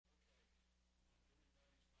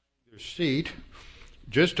Their seat.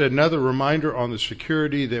 Just another reminder on the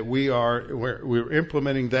security that we're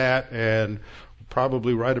implementing that, and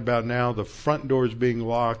probably right about now the front door is being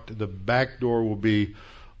locked. The back door will be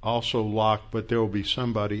also locked, but there will be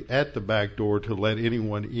somebody at the back door to let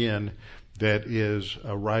anyone in that is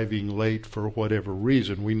arriving late for whatever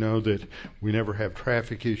reason. We know that we never have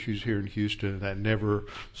traffic issues here in Houston, and that never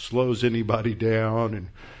slows anybody down,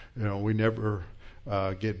 and we never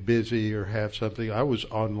get busy or have something. I was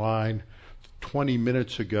online 20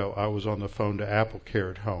 minutes ago. I was on the phone to Apple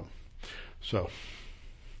Care at home. So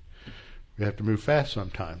we have to move fast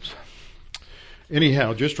sometimes.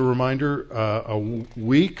 Anyhow, just a reminder,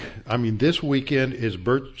 this weekend is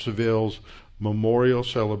Bert Seville's memorial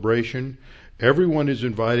celebration. Everyone is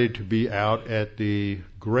invited to be out at the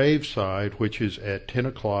graveside, which is at 10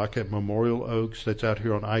 o'clock at Memorial Oaks. That's out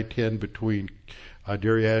here on I-10 between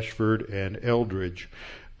Derry Ashford and Eldridge.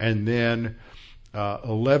 And then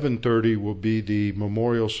 11:30 will be the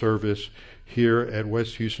memorial service here at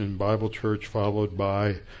West Houston Bible Church, followed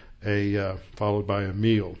by a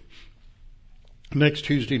meal. Next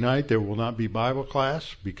Tuesday night there will not be Bible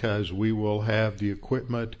class because we will have the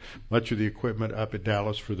equipment, much of the equipment up at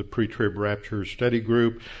Dallas for the pre-trib rapture study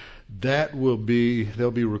group. There'll be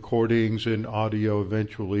recordings and audio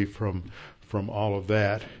eventually from all of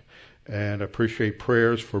that. And I appreciate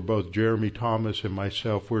prayers for both Jeremy Thomas and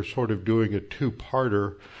myself. We're sort of doing a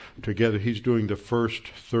two-parter together. He's doing the first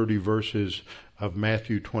 30 verses of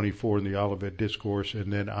Matthew 24 in the Olivet Discourse,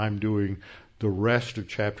 and then I'm doing the rest of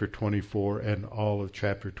chapter 24 and all of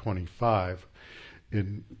chapter 25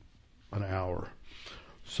 in an hour.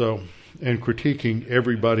 So, and critiquing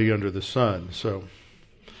everybody under the sun. So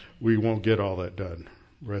we won't get all that done,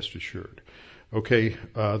 rest assured. Okay,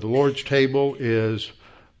 the Lord's table is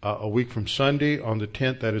a week from Sunday on the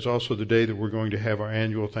 10th. That is also the day that we're going to have our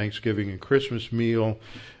annual Thanksgiving and Christmas meal.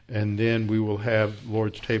 And then we will have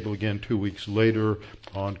Lord's table again 2 weeks later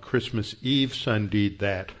on Christmas Eve Sunday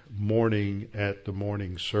that morning at the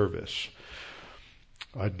morning service.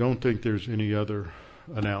 I don't think there's any other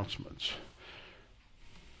announcements.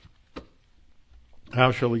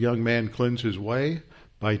 How shall a young man cleanse his way?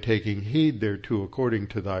 By taking heed thereto according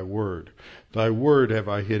to thy word. Thy word have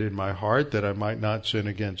I hid in my heart, that I might not sin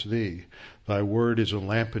against thee. Thy word is a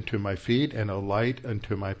lamp unto my feet, and a light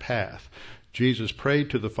unto my path. Jesus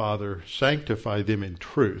prayed to the Father, sanctify them in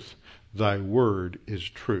truth. Thy word is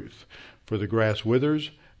truth. For the grass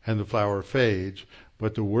withers, and the flower fades,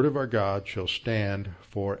 but the word of our God shall stand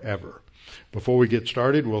forever. Before we get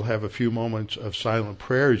started, we'll have a few moments of silent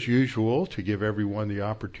prayer as usual to give everyone the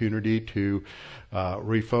opportunity to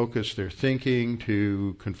refocus their thinking,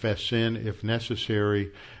 to confess sin if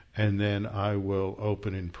necessary, and then I will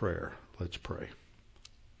open in prayer. Let's pray.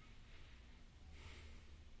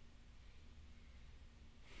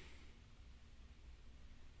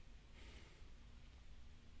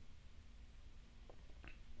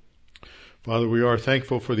 Father, we are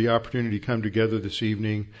thankful for the opportunity to come together this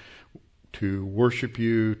evening to worship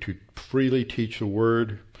you, to freely teach the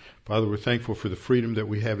word. Father, we're thankful for the freedom that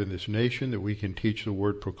we have in this nation, that we can teach the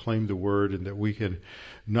word, proclaim the word, and that we can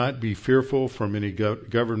not be fearful from any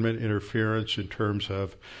government interference in terms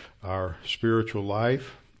of our spiritual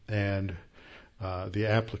life and the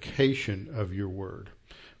application of your word.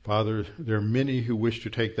 Father, there are many who wish to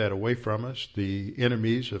take that away from us. The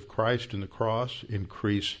enemies of Christ and the cross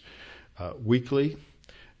increase weekly.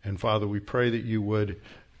 And Father, we pray that you would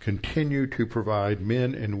continue to provide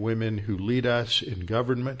men and women who lead us in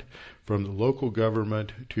government, from the local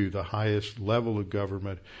government to the highest level of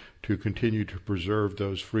government, to continue to preserve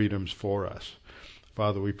those freedoms for us.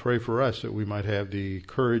 Father, we pray for us that we might have the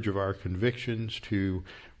courage of our convictions to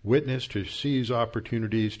witness, to seize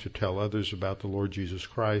opportunities to tell others about the Lord Jesus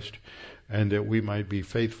Christ, and that we might be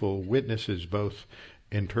faithful witnesses both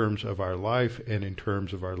in terms of our life and in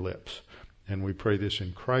terms of our lips. And we pray this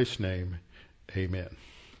in Christ's name. Amen.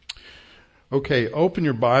 Okay, open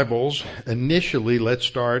your Bibles. Initially, let's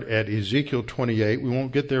start at Ezekiel 28. We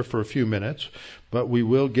won't get there for a few minutes, but we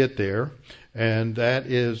will get there. And that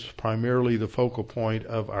is primarily the focal point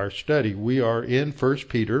of our study. We are in 1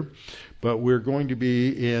 Peter, but we're going to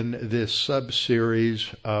be in this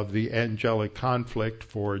sub-series of the angelic conflict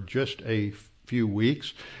for just a few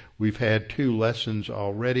weeks. We've had 2 lessons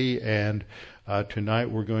already, and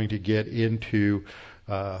tonight we're going to get into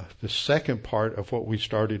the second part of what we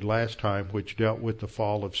started last time, which dealt with the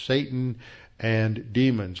fall of Satan and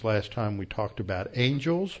demons. Last time we talked about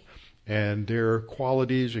angels and their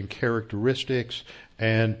qualities and characteristics,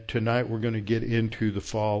 and tonight we're going to get into the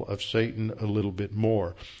fall of Satan a little bit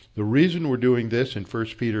more. The reason we're doing this in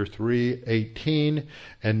 1 Peter 3:18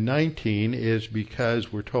 and 19 is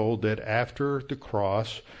because we're told that after the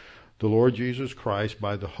cross, the Lord Jesus Christ,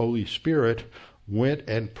 by the Holy Spirit, went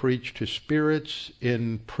and preached to spirits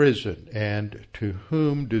in prison. And to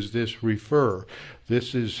whom does this refer?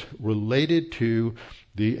 This is related to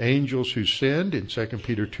the angels who sinned in 2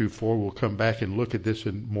 Peter 2:4. We'll come back and look at this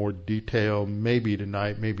in more detail, maybe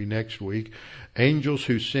tonight, maybe next week. Angels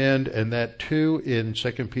who sinned, and that too in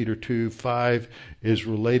 2 Peter 2:5 is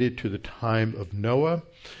related to the time of Noah.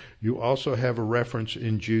 You also have a reference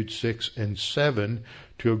in Jude 6 and 7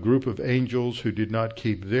 to a group of angels who did not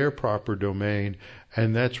keep their proper domain,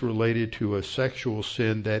 and that's related to a sexual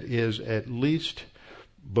sin that is at least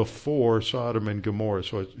before Sodom and Gomorrah.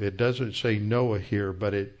 So it doesn't say Noah here,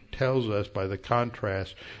 but it tells us by the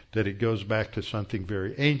contrast that it goes back to something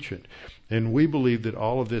very ancient. And we believe that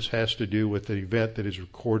all of this has to do with the event that is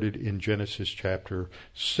recorded in Genesis chapter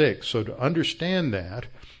 6. So to understand that,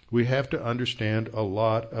 we have to understand a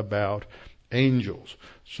lot about angels.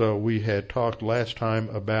 So we had talked last time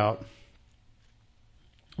about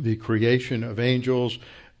the creation of angels,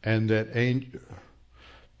 and that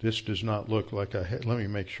this does not look like let me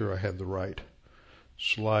make sure I have the right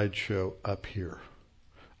slideshow up here.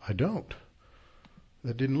 I don't.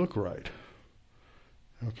 That didn't look right.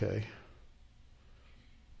 Okay.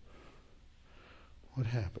 What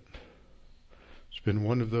happened? It's been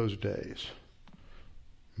one of those days.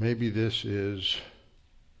 Maybe this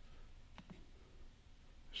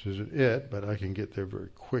isn't it, but I can get there very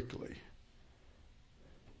quickly.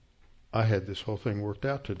 I had this whole thing worked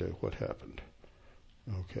out today. What happened?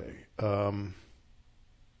 Okay.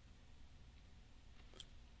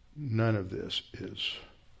 None of this is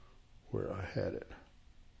where I had it.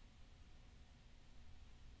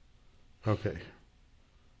 Okay.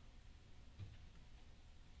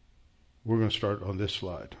 We're going to start on this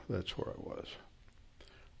slide. That's where I was.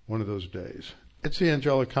 One of those days. It's the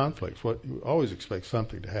angelic conflicts. What you always expect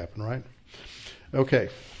something to happen, right? Okay.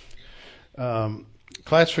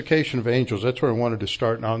 Classification of angels. That's where I wanted to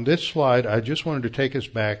start. Now on this slide, I just wanted to take us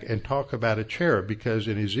back and talk about a cherub, because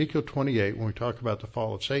in Ezekiel 28, when we talk about the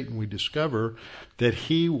fall of Satan, we discover that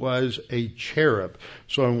he was a cherub.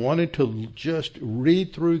 So I wanted to just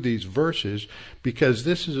read through these verses, because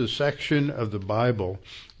this is a section of the Bible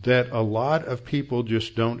that a lot of people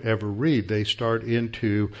just don't ever read. They start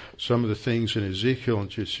into some of the things in Ezekiel, and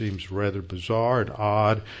it just seems rather bizarre and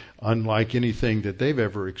odd, unlike anything that they've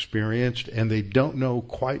ever experienced, and they don't know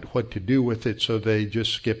quite what to do with it, so they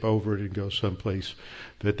just skip over it and go someplace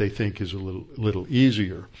that they think is a little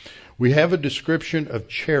easier. We have a description of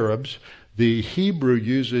cherubs. The Hebrew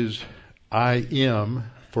uses I-M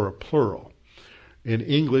for a plural. In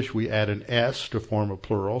English, we add an S to form a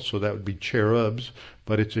plural, so that would be cherubs,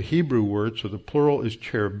 but it's a Hebrew word, so the plural is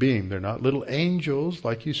cherubim. They're not little angels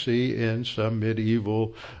like you see in some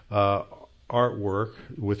medieval artwork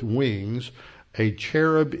with wings. A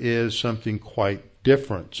cherub is something quite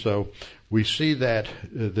different. So we see that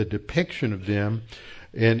the depiction of them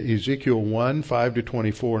in Ezekiel 1,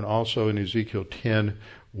 5-24, and also in Ezekiel 10,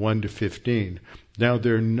 1-15. Now,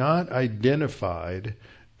 they're not identified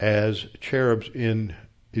as cherubs in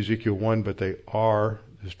Ezekiel 1, but they are,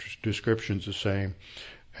 the description's the same,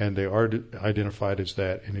 and they are identified as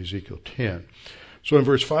that in Ezekiel 10. So in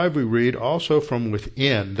verse 5 we read, also from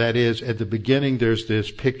within, that is, at the beginning there's this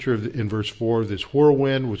picture in verse 4, this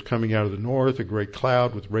whirlwind was coming out of the north, a great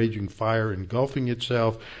cloud with raging fire engulfing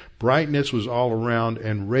itself. Brightness was all around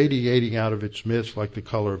and radiating out of its midst like the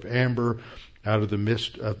color of amber, out of the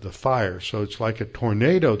midst of the fire. So it's like a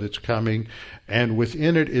tornado that's coming, and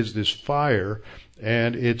within it is this fire,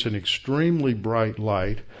 and it's an extremely bright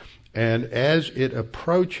light. And as it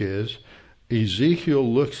approaches, Ezekiel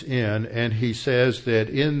looks in, and he says that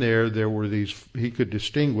in there were these, he could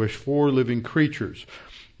distinguish 4 living creatures.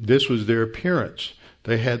 This was their appearance.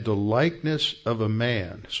 They had the likeness of a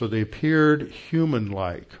man, so they appeared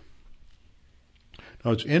human-like.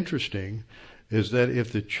 Now what's interesting is that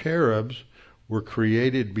if the cherubs were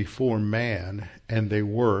created before man, and they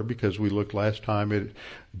were, because we looked last time at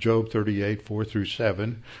Job 38,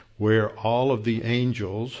 4-7, where all of the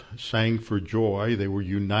angels sang for joy. They were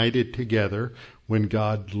united together when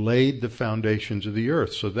God laid the foundations of the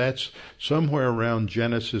earth. So that's somewhere around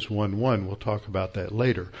Genesis 1:1. We'll talk about that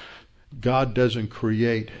later. God doesn't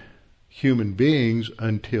create human beings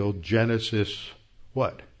until Genesis,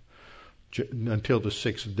 what? Until the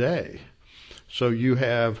 6th day. So you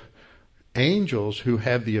have angels who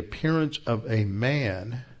have the appearance of a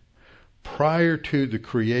man prior to the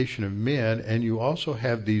creation of men, and you also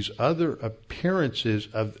have these other appearances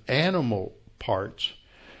of animal parts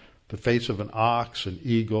the face of an ox, an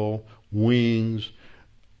eagle, wings,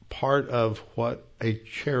 part of what a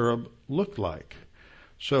cherub looked like.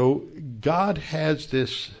 So God has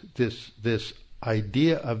this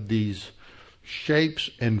idea of these shapes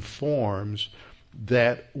and forms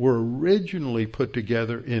that were originally put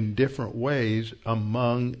together in different ways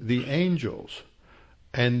among the angels.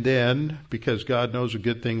 And then, because God knows a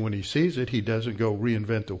good thing when he sees it, he doesn't go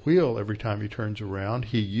reinvent the wheel every time he turns around.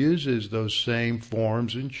 He uses those same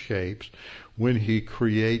forms and shapes when he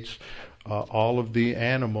creates all of the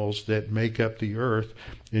animals that make up the earth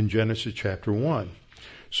in Genesis chapter 1.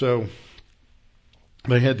 So,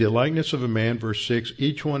 they had the likeness of a man, verse 6.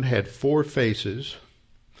 Each one had 4 faces,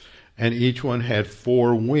 and each one had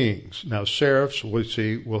 4 wings. Now, seraphs, we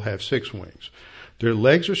see, will have 6 wings. Their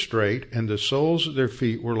legs are straight, and the soles of their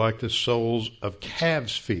feet were like the soles of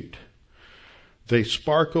calves' feet. They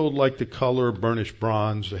sparkled like the color of burnished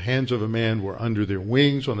bronze. The hands of a man were under their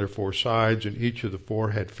wings on their 4 sides, and each of the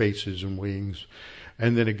 4 had faces and wings.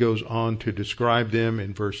 And then it goes on to describe them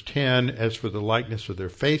in verse 10. As for the likeness of their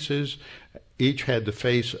faces, each had the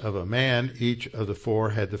face of a man. Each of the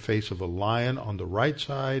 4 had the face of a lion on the right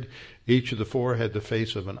side. Each of the 4 had the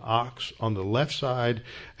face of an ox on the left side.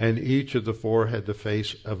 And each of the 4 had the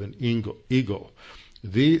face of an eagle.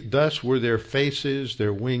 Thus were their faces,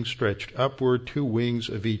 their wings stretched upward. 2 wings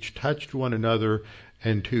of each touched one another,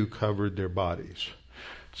 and 2 covered their bodies.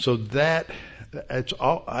 So it's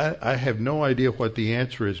all. I have no idea what the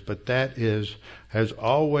answer is, but that has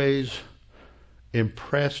always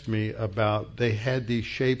impressed me about they had these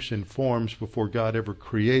shapes and forms before God ever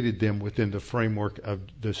created them within the framework of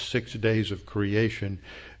the 6 days of creation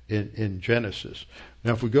in Genesis.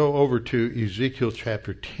 Now, if we go over to Ezekiel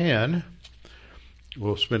chapter 10,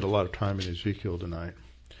 we'll spend a lot of time in Ezekiel tonight.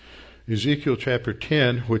 Ezekiel chapter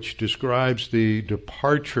 10, which describes the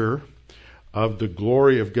departure of the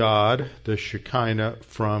glory of God, the Shekinah,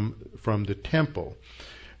 from the temple.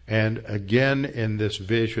 And again, in this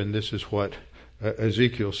vision, this is what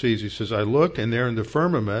Ezekiel sees. He says, I looked, and there in the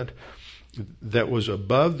firmament that was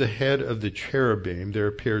above the head of the cherubim, there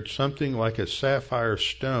appeared something like a sapphire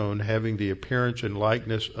stone, having the appearance and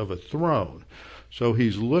likeness of a throne. So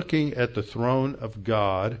he's looking at the throne of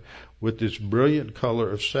God with this brilliant color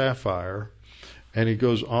of sapphire, and he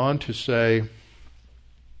goes on to say,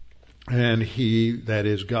 and he, that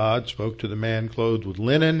is God, spoke to the man clothed with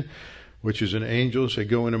linen, which is an angel, said,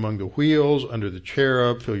 go in among the wheels under the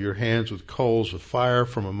cherub, fill your hands with coals of fire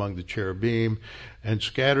from among the cherubim, and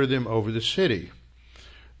scatter them over the city.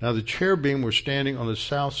 Now the cherubim were standing on the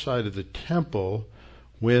south side of the temple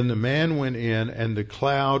when the man went in, and the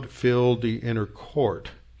cloud filled the inner court.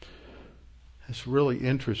 That's really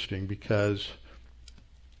interesting, because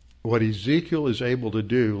what Ezekiel is able to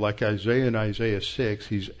do, like Isaiah in Isaiah 6,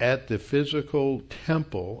 he's at the physical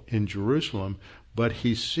temple in Jerusalem, but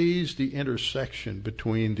he sees the intersection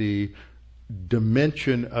between the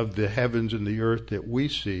dimension of the heavens and the earth that we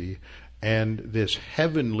see and this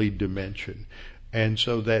heavenly dimension. And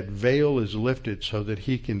so that veil is lifted so that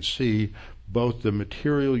he can see both the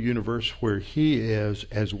material universe where he is,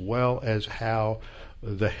 as well as how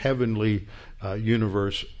the heavenly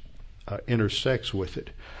universe intersects with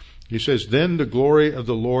it. He says, then the glory of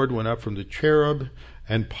the Lord went up from the cherub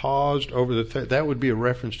and paused over the... that would be a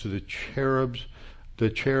reference to the cherub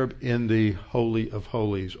in the Holy of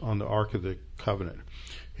Holies on the Ark of the Covenant.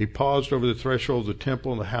 He paused over the threshold of the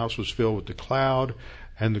temple, and the house was filled with the cloud,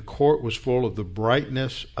 and the court was full of the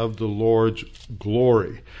brightness of the Lord's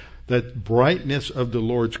glory. That brightness of the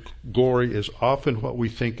Lord's glory is often what we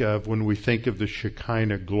think of when we think of the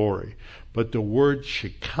Shekinah glory. But the word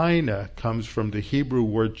Shekinah comes from the Hebrew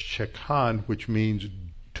word shekan, which means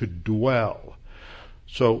to dwell.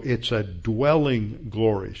 So it's a dwelling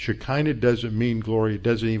glory. Shekinah doesn't mean glory. It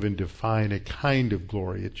doesn't even define a kind of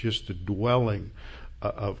glory. It's just the dwelling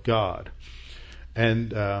of God.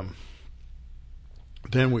 And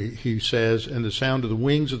then he says, and the sound of the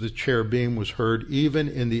wings of the cherubim was heard even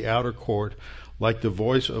in the outer court, like the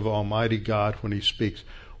voice of Almighty God when he speaks.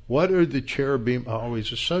 What are the cherubim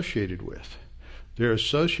always associated with? They're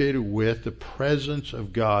associated with the presence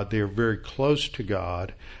of God. They are very close to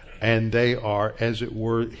God, and they are, as it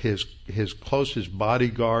were, his closest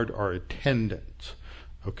bodyguard or attendants.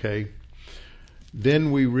 Okay?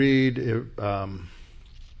 Then we read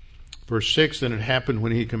verse 6, then it happened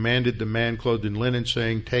when he commanded the man clothed in linen,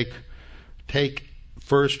 saying, Take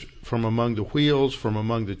first from among the wheels, from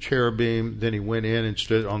among the cherubim. Then he went in and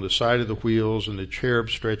stood on the side of the wheels, and the cherub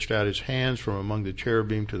stretched out his hands from among the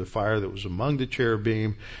cherubim to the fire that was among the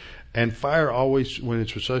cherubim. And fire always, when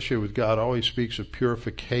it's associated with God, always speaks of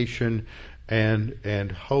purification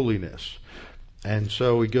and holiness. And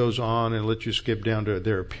so he goes on, and let's just skip down to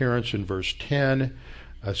their appearance in verse 10.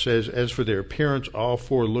 Says, as for their appearance, all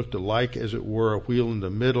four looked alike, as it were, a wheel in the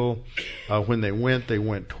middle. When they went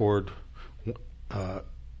toward of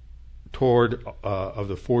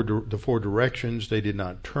the four directions. They did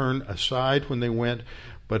not turn aside when they went,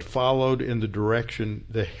 but followed in the direction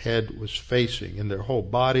the head was facing. In their whole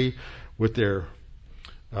body, with their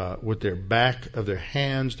back of their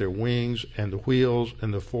hands, their wings, and the wheels,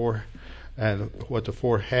 and what the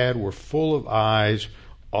four had were full of eyes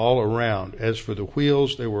all around. As for the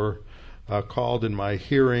wheels, they were called in my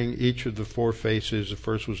hearing, each of the four faces. The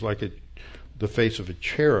first was like the face of a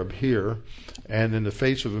cherub here, and then the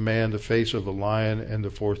face of a man, the face of a lion, and the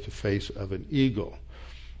fourth the face of an eagle.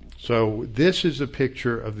 So this is a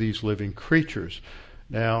picture of these living creatures.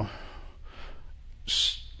 Now,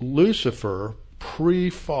 Lucifer,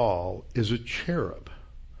 pre-fall, is a cherub.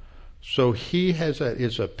 So he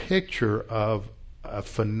is a picture of a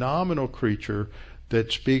phenomenal creature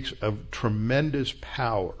that speaks of tremendous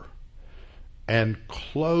power and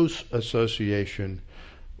close association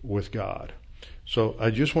with God. So I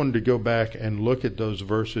just wanted to go back and look at those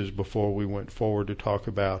verses before we went forward to talk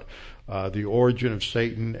about the origin of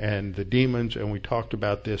Satan and the demons, and we talked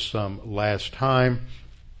about this some last time,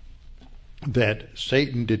 that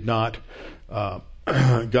Satan did not,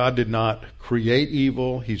 God did not create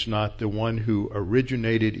evil. He's not the one who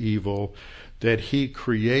originated evil, that he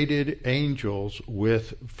created angels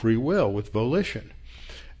with free will, with volition.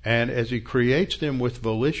 And as he creates them with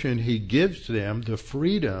volition, he gives them the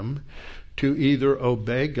freedom to either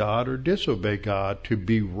obey God or disobey God, to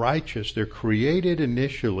be righteous. They're created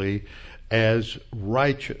initially as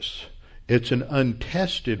righteous. It's an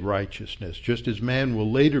untested righteousness, just as man will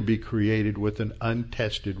later be created with an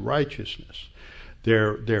untested righteousness.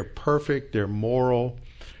 They're perfect, they're moral,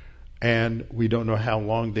 and we don't know how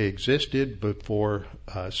long they existed before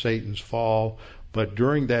Satan's fall, but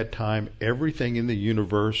during that time, everything in the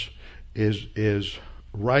universe is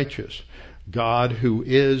righteous. God, who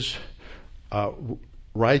is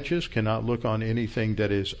righteous, cannot look on anything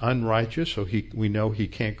that is unrighteous, so we know he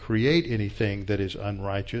can't create anything that is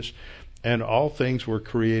unrighteous. And all things were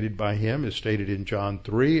created by him, as stated in John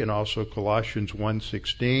 3 and also Colossians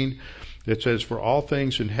 1:16. It says, for all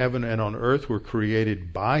things in heaven and on earth were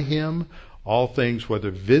created by him, all things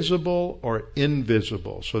whether visible or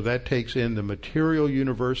invisible. So that takes in the material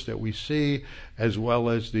universe that we see, as well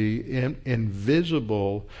as the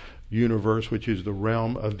invisible universe, which is the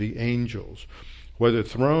realm of the angels, whether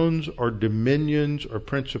thrones or dominions or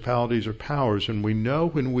principalities or powers. And we know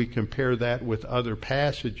when we compare that with other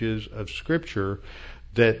passages of Scripture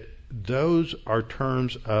that those are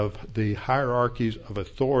terms of the hierarchies of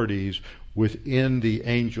authorities within the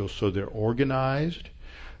angels. So they're organized,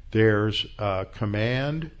 there's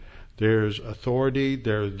command, there's authority,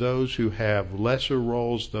 there are those who have lesser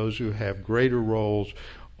roles, those who have greater roles.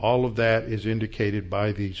 All of that is indicated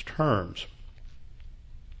by these terms.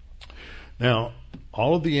 Now,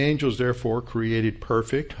 all of the angels, therefore, created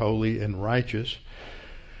perfect, holy, and righteous.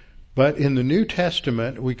 But in the New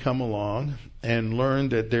Testament, we come along and learn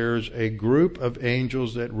that there's a group of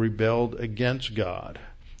angels that rebelled against God.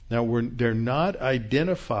 Now, they're not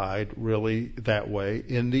identified really that way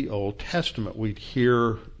in the Old Testament. We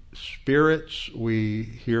hear spirits, we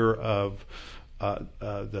hear of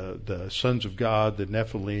the sons of God, the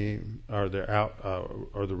Nephilim, are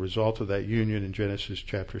the result of that union in Genesis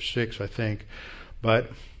chapter 6, I think.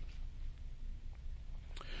 But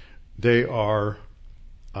they are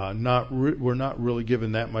we're not really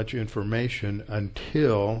given that much information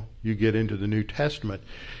until you get into the New Testament.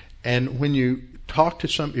 And when you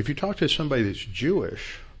if you talk to somebody that's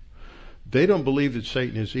Jewish, they don't believe that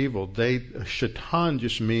Satan is evil. Shaitan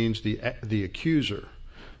just means the accuser.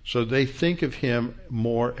 So they think of him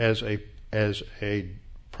more as a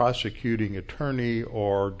prosecuting attorney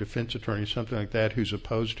or defense attorney, something like that, who's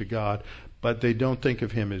opposed to God, but they don't think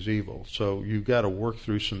of him as evil. So you've got to work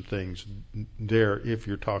through some things there if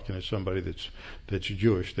you're talking to somebody that's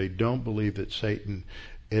Jewish. They don't believe that Satan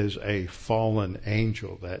is a fallen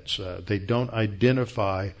angel. They don't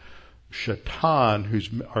identify Satan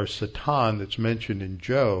that's mentioned in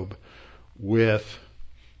Job with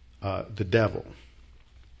the devil.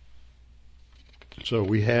 So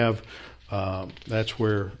we have, that's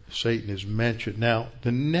where Satan is mentioned. Now,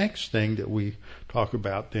 the next thing that we talk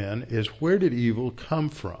about then is, where did evil come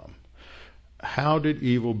from? How did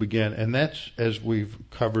evil begin? And that's, as we've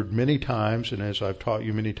covered many times, and as I've taught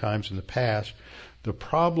you many times in the past, the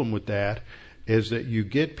problem with that is that you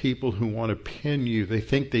get people who want to pin you. They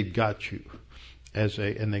think they've got you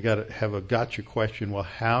and they got to have a gotcha question. Well,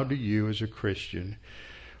 how do you as a Christian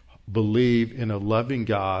believe in a loving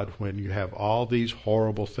God when you have all these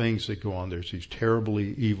horrible things that go on? There's these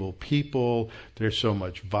terribly evil people. There's so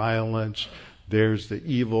much violence. There's the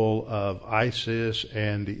evil of ISIS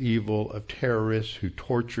and the evil of terrorists who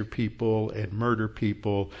torture people and murder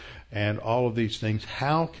people and all of these things.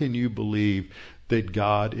 How can you believe that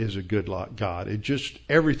God is a good God?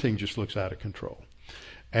 Everything just looks out of control.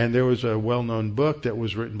 And there was a well-known book that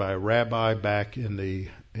was written by a rabbi back in the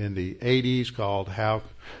 80s called had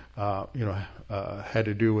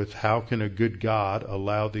to do with how can a good God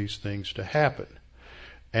allow these things to happen?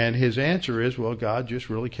 And his answer is, well, God just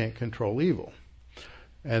really can't control evil.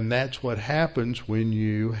 And that's what happens when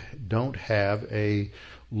you don't have a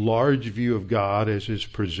large view of God as is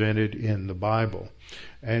presented in the Bible.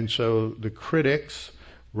 And so the critics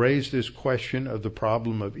raised this question of the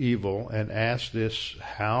problem of evil and asked this: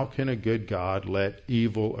 how can a good God let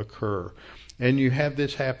evil occur? And you have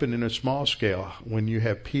this happen in a small scale when you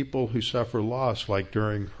have people who suffer loss, like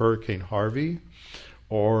during Hurricane Harvey,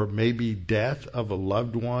 or maybe death of a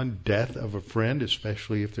loved one, death of a friend,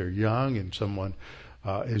 especially if they're young and someone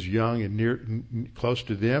is young and close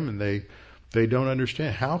to them, and they don't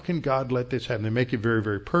understand. How can God let this happen? They make it very,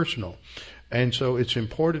 very personal. And so it's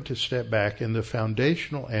important to step back, and the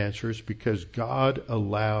foundational answer is because God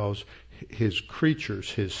allows his creatures,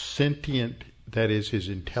 his sentient, that is, his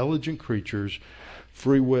intelligent creatures,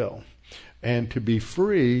 free will. And to be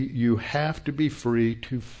free, you have to be free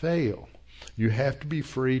to fail. You have to be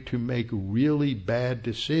free to make really bad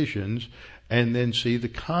decisions and then see the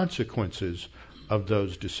consequences of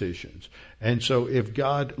those decisions. And so if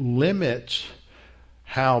God limits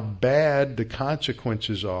how bad the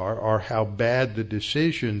consequences are or how bad the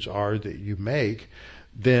decisions are that you make,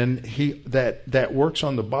 then that works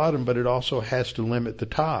on the bottom, but it also has to limit the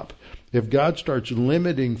top. If God starts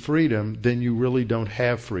limiting freedom, then you really don't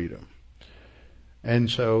have freedom.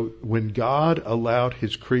 And so when God allowed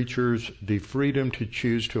his creatures the freedom to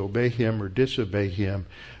choose to obey him or disobey him,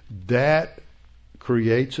 that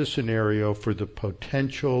creates a scenario for the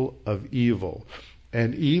potential of evil.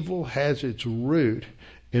 And evil has its root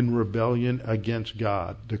in rebellion against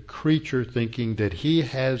God. The creature thinking that he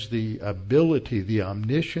has the ability, the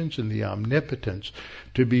omniscience and the omnipotence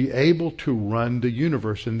to be able to run the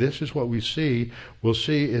universe. And this is what we'll see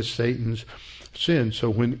is Satan's sin.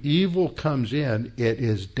 So when evil comes in, it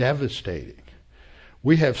is devastating.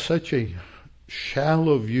 We have such a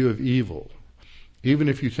shallow view of evil. Even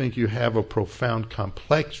if you think you have a profound,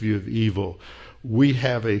 complex view of evil, we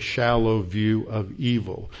have a shallow view of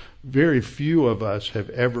evil. Very few of us have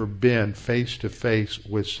ever been face to face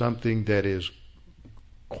with something that is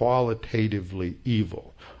qualitatively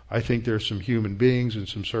evil. I think there are some human beings and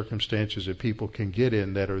some circumstances that people can get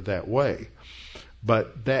in that are that way.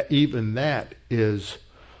 But that is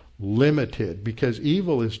limited, because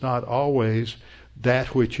evil is not always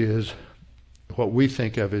that which is what we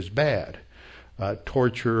think of as bad.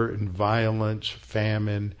 Torture and violence,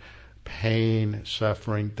 famine, pain,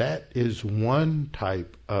 suffering, that is one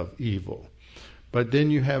type of evil. But then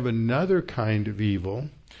you have another kind of evil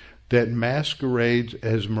that masquerades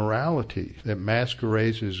as morality, that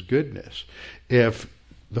masquerades as goodness. If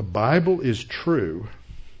the Bible is true,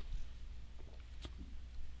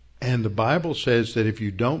 and the Bible says that if you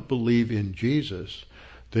don't believe in Jesus,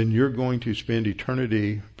 then you're going to spend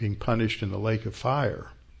eternity being punished in the lake of fire,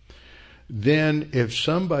 then if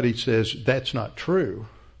somebody says that's not true,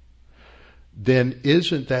 then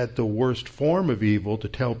isn't that the worst form of evil, to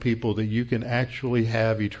tell people that you can actually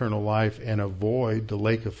have eternal life and avoid the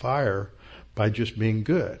lake of fire by just being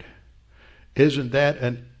good? Isn't that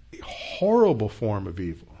a horrible form of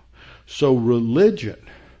evil? So religion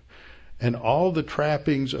and all the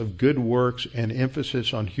trappings of good works and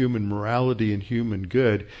emphasis on human morality and human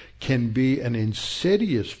good can be an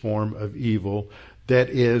insidious form of evil that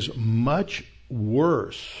is much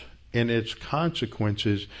worse in its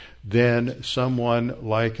consequences than someone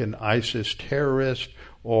like an ISIS terrorist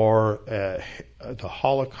or the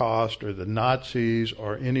Holocaust or the Nazis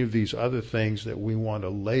or any of these other things that we want to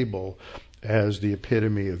label as the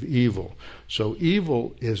epitome of evil. So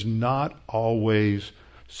evil is not always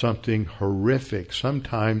something horrific.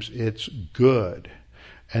 Sometimes it's good.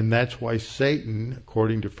 And that's why Satan,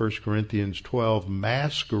 according to 1 Corinthians 12,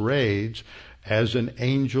 masquerades as an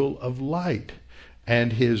angel of light,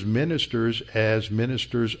 and his ministers as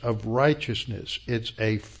ministers of righteousness. It's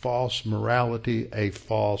a false morality, a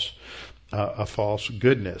false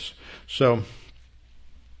goodness. So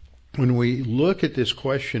when we look at this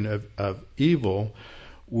question of evil,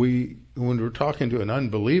 when we're talking to an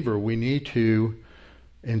unbeliever, we need to,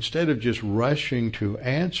 instead of just rushing to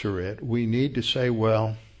answer it, we need to say,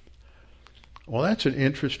 well, Well, that's an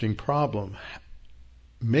interesting problem.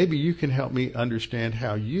 Maybe you can help me understand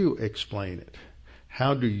how you explain it.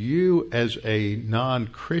 How do you, as a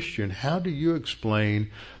non-Christian, how do you explain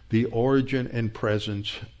the origin and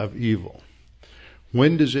presence of evil?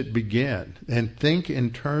 When does it begin? And think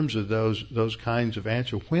in terms of those kinds of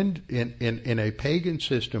answers. When in a pagan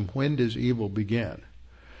system, when does evil begin?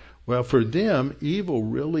 Well, for them, evil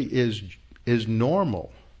really is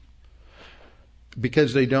normal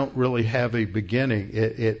because they don't really have a beginning.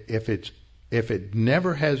 If it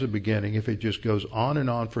never has a beginning, if it just goes on and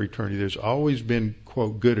on for eternity, there's always been,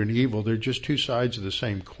 quote, good and evil. They're just two sides of the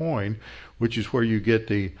same coin, which is where you get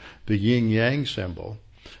the yin-yang symbol.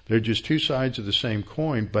 They're just two sides of the same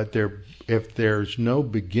coin, but if there's no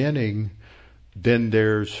beginning, then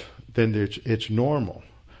it's normal.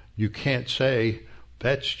 You can't say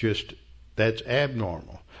that's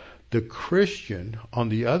abnormal. The Christian, on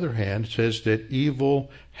the other hand, says that evil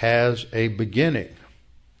has a beginning.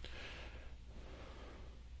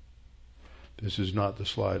 This is not the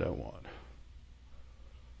slide I want.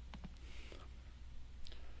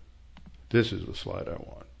 This is the slide I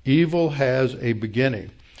want. Evil has a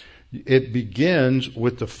beginning. It begins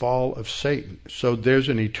with the fall of Satan. So there's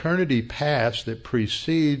an eternity past that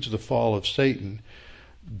precedes the fall of Satan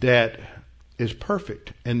that is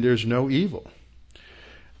perfect, and there's no evil.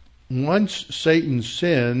 Once Satan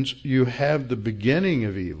sins, you have the beginning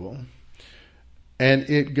of evil, and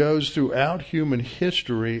it goes throughout human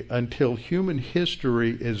history until human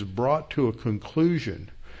history is brought to a conclusion.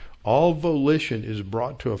 All volition is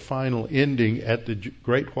brought to a final ending at the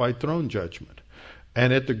Great White Throne Judgment.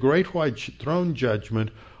 And at the Great White Throne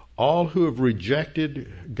Judgment, all who have rejected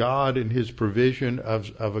God and His provision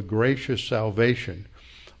of a gracious salvation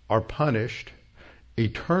are punished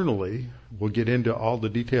eternally. We'll get into all the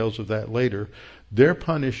details of that later. They're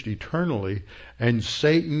punished eternally, and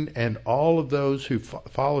Satan and all of those who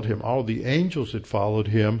followed him, all the angels that followed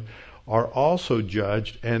him, are also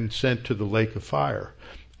judged and sent to the lake of fire.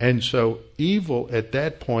 And so evil at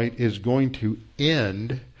that point is going to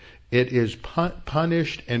end. It is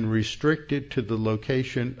punished and restricted to the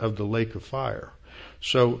location of the lake of fire.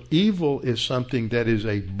 So evil is something that is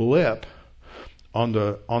a blip on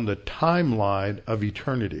the timeline of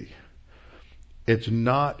eternity. It's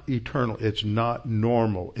not eternal. It's not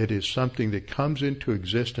normal. It is something that comes into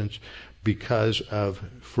existence because of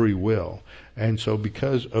free will. And so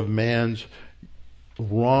because of man's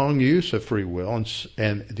wrong use of free will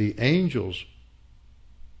and the angels'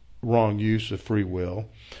 wrong use of free will,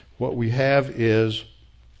 what we have is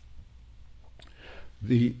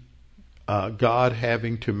the God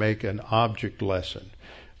having to make an object lesson.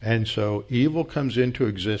 And so evil comes into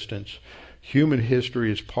existence. Human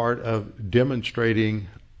history is part of demonstrating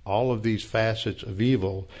all of these facets of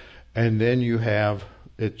evil, and then you have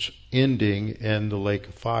its ending in the lake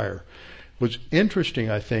of fire. What's interesting,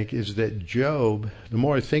 I think, is that Job, the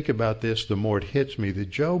more I think about this, the more it hits me, that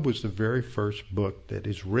Job was the very first book that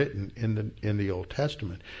is written in the Old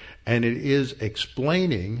Testament. And it is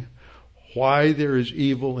explaining why there is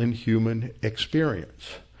evil in human experience.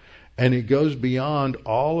 And it goes beyond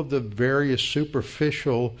all of the various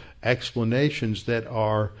superficial explanations that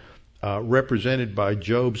are represented by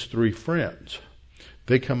Job's three friends.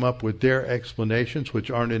 They come up with their explanations, which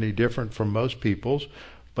aren't any different from most people's.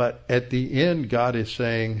 But at the end, God is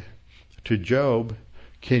saying to Job,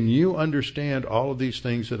 can you understand all of these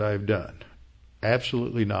things that I've done?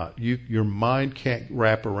 Absolutely not. Your mind can't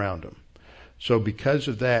wrap around them. So because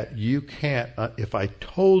of that, you can't, if I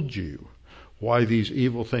told you why these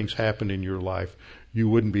evil things happen in your life, you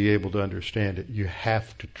wouldn't be able to understand it. You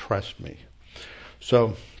have to trust me.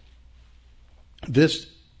 So this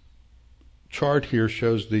chart here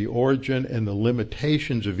shows the origin and the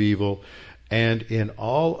limitations of evil. And in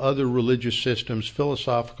all other religious systems,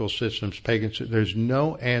 philosophical systems, pagan systems, there's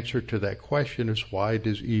no answer to that question as why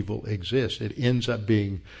does evil exist. It ends up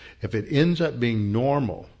being, if it ends up being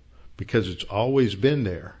normal, because it's always been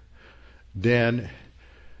there, then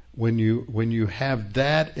when you have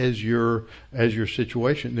that as your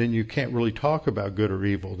situation, then you can't really talk about good or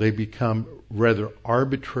evil. They become rather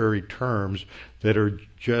arbitrary terms that are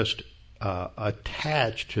just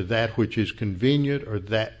attached to that which is convenient or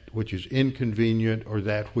that which is inconvenient or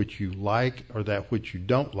that which you like or that which you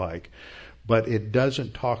don't like. But it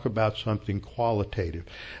doesn't talk about something qualitative.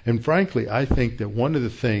 And frankly, I think that one of the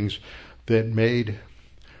things that made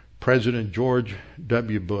President George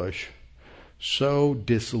W. Bush so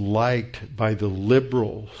disliked by the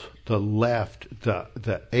liberals, the left,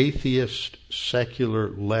 the atheist, secular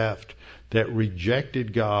left, that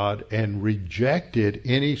rejected God and rejected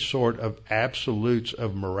any sort of absolutes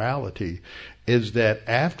of morality is that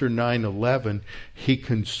after 9/11, he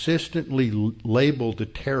consistently labeled the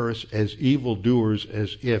terrorists as evildoers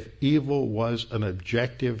as if evil was an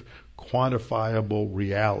objective, quantifiable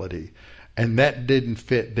reality. And that didn't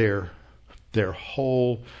fit their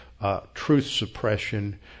whole truth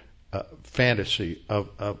suppression fantasy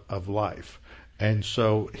of life. And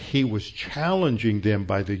so he was challenging them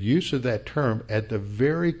by the use of that term at the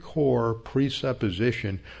very core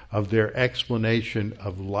presupposition of their explanation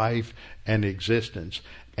of life and existence.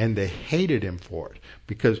 And they hated him for it,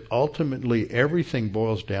 because ultimately everything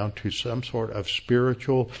boils down to some sort of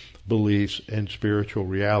spiritual beliefs and spiritual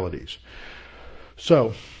realities.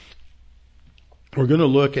 So we're going to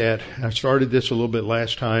look at, I started this a little bit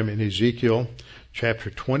last time in Ezekiel chapter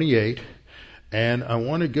 28. And I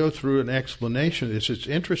want to go through an explanation of this. It's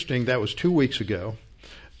interesting, that was 2 weeks ago.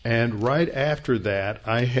 And right after that,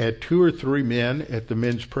 I had 2 or 3 men at the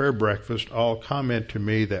men's prayer breakfast all comment to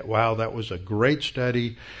me that, wow, that was a great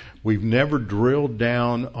study. We've never drilled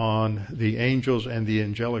down on the angels and the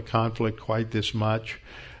angelic conflict quite this much.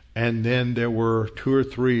 And then there were 2 or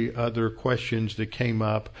 3 other questions that came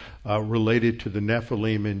up related to the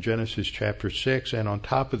Nephilim in Genesis chapter 6. And on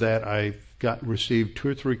top of that, I received 2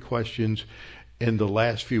 or 3 questions in the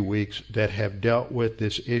last few weeks that have dealt with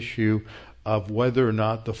this issue of whether or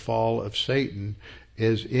not the fall of Satan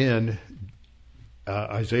is in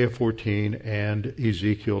Isaiah 14 and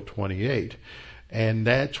Ezekiel 28. And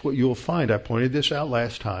that's what you'll find. I pointed this out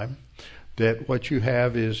last time, that what you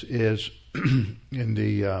have is in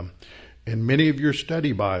many of your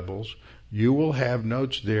study Bibles, you will have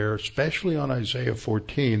notes there, especially on Isaiah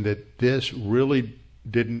 14, that this really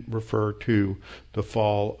didn't refer to the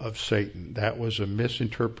fall of Satan. That was a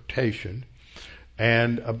misinterpretation.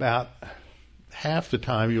 And about half the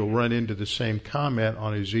time you'll run into the same comment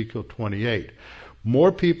on Ezekiel 28.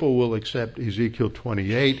 More people will accept Ezekiel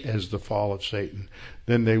 28 as the fall of Satan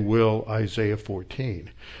than they will Isaiah 14.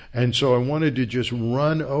 And so I wanted to just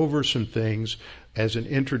run over some things as an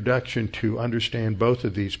introduction to understand both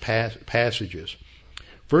of these passages.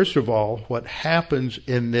 First of all, what happens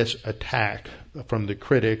in this attack from the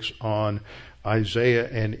critics on Isaiah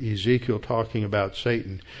and Ezekiel talking about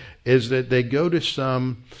Satan is that they go to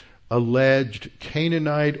some alleged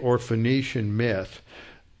Canaanite or Phoenician myth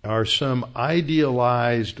or some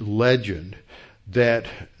idealized legend that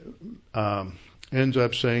ends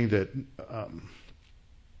up saying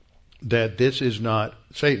that this is not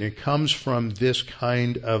Satan. It comes from this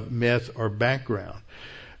kind of myth or background.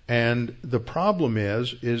 And the problem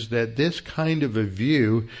is that this kind of a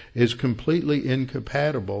view is completely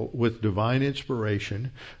incompatible with divine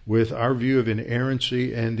inspiration, with our view of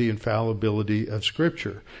inerrancy and the infallibility of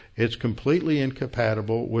Scripture. It's completely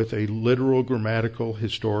incompatible with a literal, grammatical,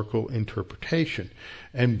 historical interpretation.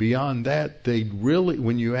 And beyond that, they really,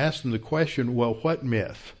 when you ask them the question, well, what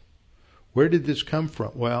myth? Where did this come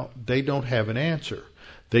from? Well, they don't have an answer.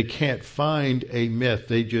 They can't find a myth.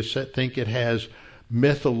 They just think it has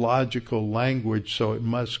mythological language, so it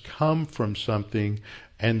must come from something,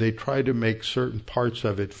 and they try to make certain parts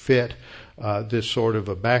of it fit this sort of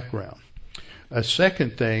a background. A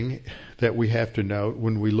second thing that we have to note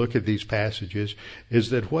when we look at these passages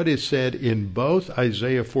is that what is said in both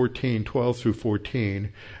Isaiah 14:12 through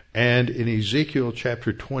 14 and in Ezekiel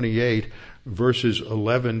chapter 28 verses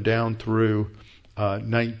 11 down through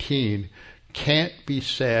 19 can't be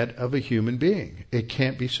said of a human being. It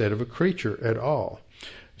can't be said of a creature at all.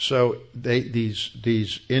 So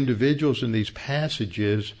these individuals in these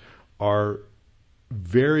passages are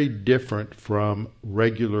very different from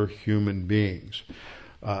regular human beings.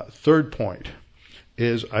 Third point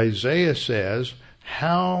is Isaiah says,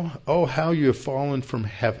 how you have fallen from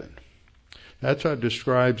heaven. That's how it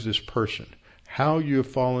describes this person. How you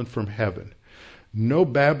have fallen from heaven. No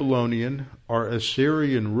Babylonian or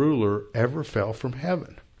Assyrian ruler ever fell from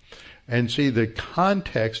heaven. And see, the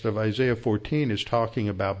context of Isaiah 14 is talking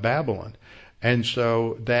about Babylon. And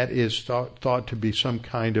so that is thought to be some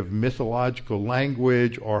kind of mythological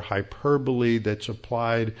language or hyperbole that's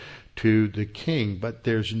applied to the king. But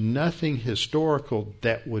there's nothing historical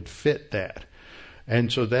that would fit that.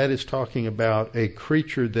 And so that is talking about a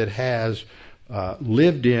creature that has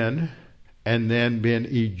lived in and then been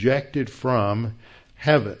ejected from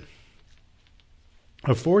heaven.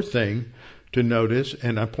 A fourth thing to notice,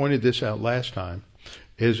 and I pointed this out last time,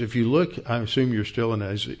 is if you look, I assume you're still in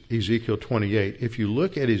Ezekiel 28. If you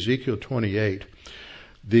look at Ezekiel 28,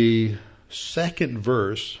 the second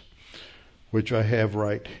verse, which I have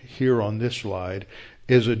right here on this slide,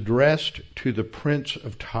 is addressed to the prince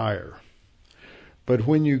of Tyre. But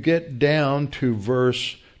when you get down to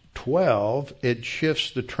verse 12, it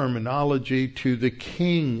shifts the terminology to the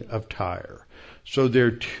king of Tyre. So there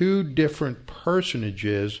are two different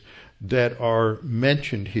personages that are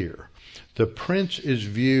mentioned here. The prince is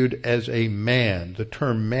viewed as a man. The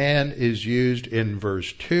term man is used in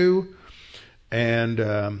verse 2, and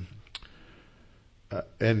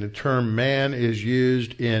the term man is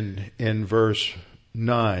used in verse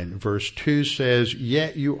 9. Verse 2 says,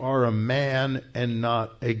 "Yet you are a man and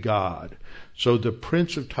not a god." So the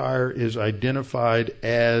prince of Tyre is identified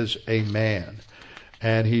as a man.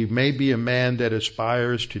 And he may be a man that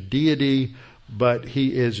aspires to deity, but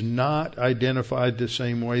he is not identified the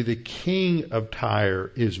same way the king of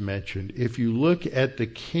Tyre is mentioned. If you look at the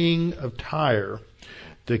king of Tyre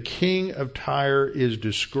is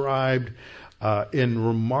described in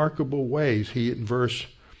remarkable ways. In verse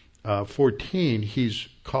 14, he's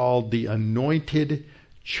called the anointed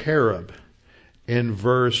cherub. In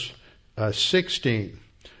verse 16,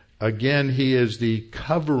 again, he is the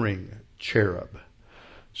covering cherub.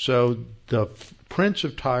 So the prince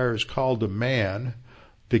of Tyre is called a man.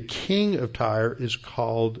 The king of Tyre is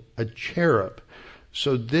called a cherub.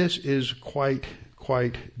 So this is quite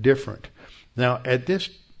different. Now,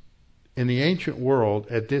 in the ancient world,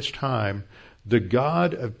 at this time, the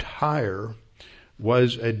god of Tyre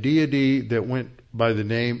was a deity that went by the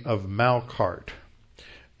name of Malkart.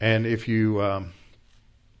 And if you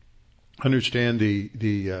understand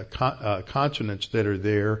the consonants that are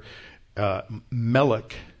there,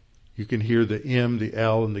 Melech, you can hear the M, the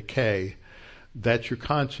L, and the K. That's your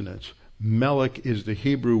consonants. Melech is the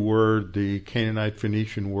Hebrew word, the Canaanite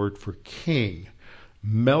Phoenician word for king.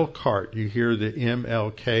 Melkart, you hear the M,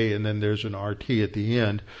 L, K, and then there's an RT at the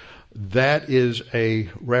end. That is a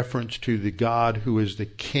reference to the God who is the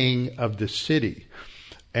king of the city.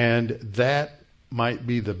 And that might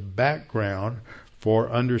be the background for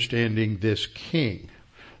understanding this king.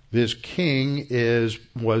 This king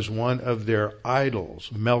was one of their idols.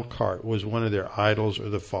 Melkart was one of their idols, or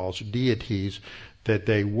the false deities that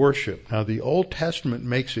they worship. Now, the Old Testament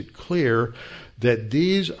makes it clear that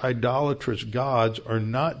these idolatrous gods are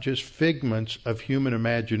not just figments of human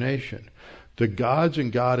imagination. The gods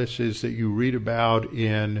and goddesses that you read about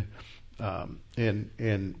in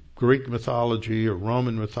Greek mythology or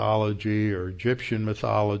Roman mythology or Egyptian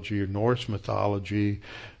mythology or Norse mythology,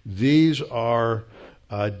 these are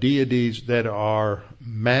deities that are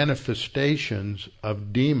manifestations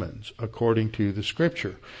of demons according to the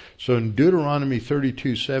scripture. So in Deuteronomy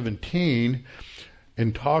 32:17,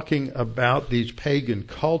 in talking about these pagan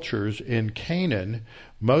cultures in Canaan,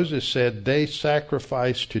 Moses said they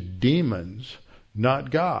sacrifice to demons,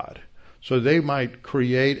 not God. So they might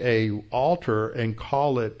create a altar and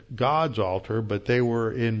call it God's altar, but they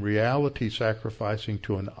were in reality sacrificing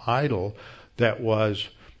to an idol that was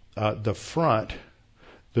the front,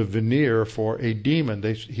 the veneer for a demon.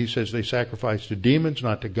 He says they sacrificed to demons,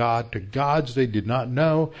 not to God, to gods they did not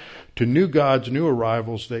know, to new gods, new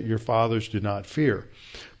arrivals that your fathers did not fear.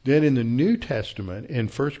 Then in the New Testament, in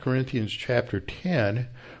 1 Corinthians chapter 10,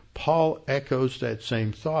 Paul echoes that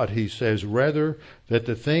same thought. He says, rather, that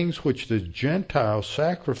the things which the Gentiles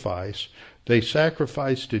sacrifice, they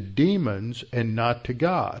sacrifice to demons and not to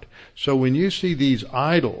God. So when you see these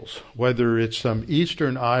idols, whether it's some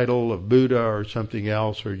Eastern idol of Buddha or something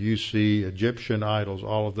else, or you see Egyptian idols,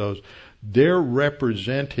 all of those, they're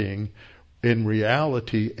representing, in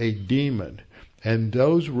reality, a demon. And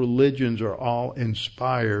those religions are all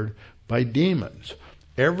inspired by demons.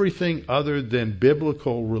 Everything other than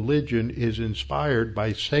biblical religion is inspired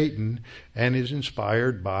by Satan and is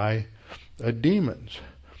inspired by demons.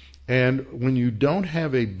 And when you don't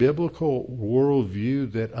have a biblical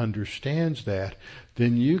worldview that understands that,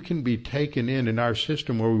 then you can be taken in our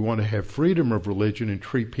system where we want to have freedom of religion and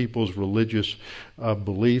treat people's religious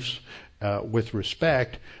beliefs with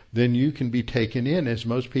respect, then you can be taken in, as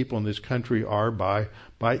most people in this country are, by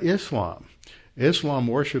Islam. Islam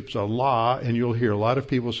worships Allah, and you'll hear a lot of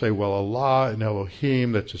people say, well, Allah and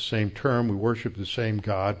Elohim, that's the same term, we worship the same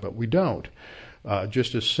God, but we don't.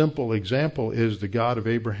 Just a simple example is the God of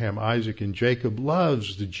Abraham, Isaac, and Jacob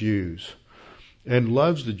loves the Jews and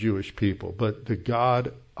loves the Jewish people, but the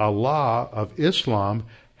God, Allah of Islam,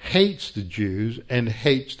 hates the Jews and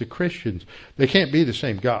hates the Christians. They can't be the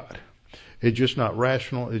same God. It's just not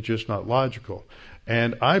rational. It's just not logical.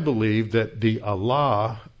 And I believe that the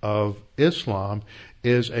Allah of Islam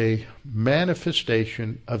is a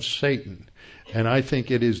manifestation of Satan. And I think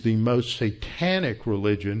it is the most satanic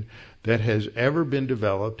religion that has ever been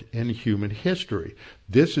developed in human history.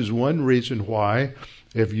 This is one reason why,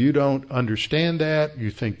 if you don't understand that, you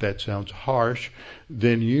think that sounds harsh,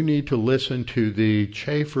 then you need to listen to the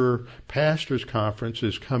Chafer Pastors Conference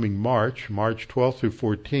this coming March 12th through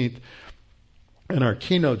 14th. And our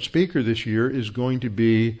keynote speaker this year is going to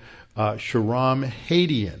be Shahram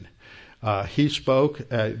Hadian. He spoke,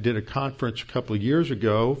 did a conference a couple of years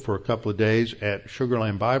ago for a couple of days at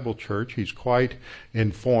Sugarland Bible Church. He's quite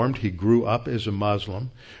informed. He grew up as a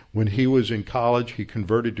Muslim. When he was in college, he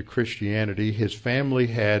converted to Christianity. His family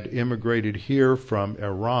had immigrated here from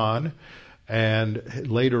Iran, and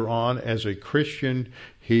later on, as a Christian,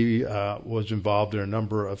 he was involved in a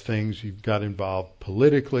number of things. He got involved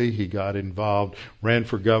politically. He got involved, ran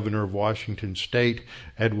for governor of Washington State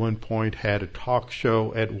at one point, had a talk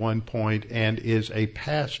show at one point, and is a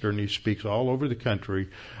pastor, and he speaks all over the country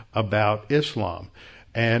about Islam.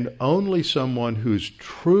 And only someone who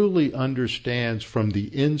truly understands from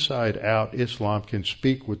the inside out Islam can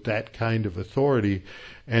speak with that kind of authority.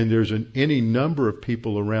 And there's any number of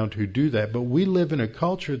people around who do that. But we live in a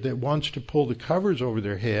culture that wants to pull the covers over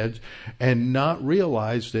their heads and not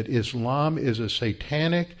realize that Islam is a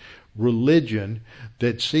satanic religion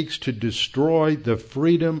that seeks to destroy the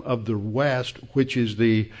freedom of the West, which is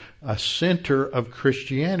the center of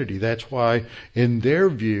Christianity. That's why, in their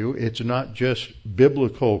view, it's not just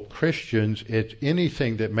biblical Christians, it's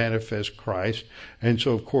anything that manifests Christ. And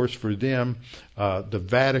so, of course, for them, the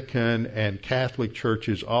Vatican and Catholic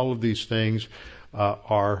churches, all of these things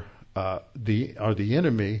are the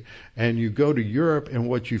enemy. And you go to Europe, and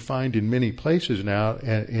what you find in many places now,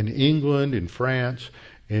 in England, in France,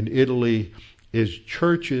 in Italy, is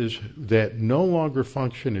churches that no longer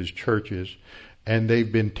function as churches, and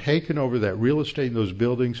they've been taken over. That real estate in those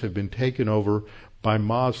buildings have been taken over by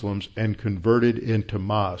Muslims and converted into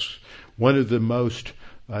mosques. One of the most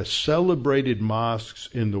celebrated mosques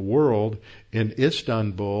in the world in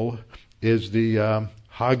Istanbul is the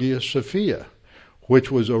Hagia Sophia, which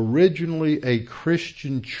was originally a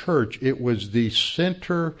Christian church. It was the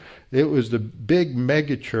center, it was the big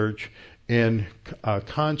mega church in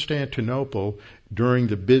Constantinople during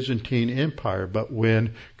the Byzantine Empire. But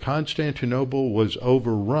when Constantinople was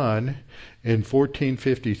overrun in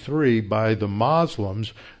 1453 by the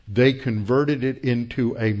Muslims, they converted it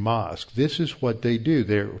into a mosque. This is what they do.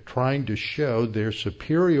 They're trying to show their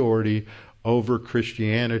superiority over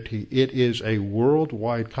Christianity. It is a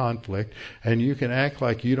worldwide conflict, and you can act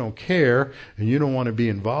like you don't care and you don't want to be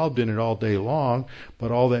involved in it all day long,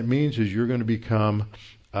 but all that means is you're going to become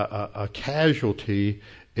a casualty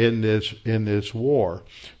in this war.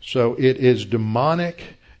 So it is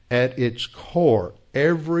demonic at its core.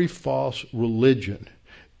 Every false religion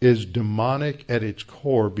is demonic at its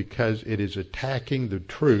core because it is attacking the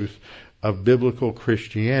truth of biblical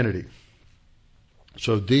Christianity.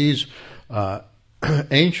 So these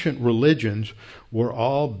ancient religions were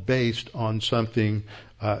all based on something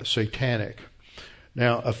satanic.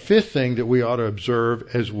 Now, a fifth thing that we ought to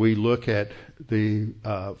observe as we look at the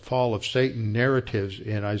fall of Satan narratives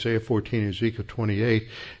in Isaiah 14 and Ezekiel 28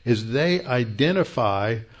 is they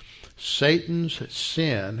identify Satan's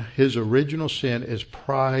sin, his original sin, as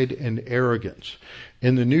pride and arrogance.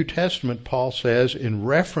 In the New Testament, Paul says, in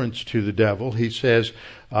reference to the devil, he says,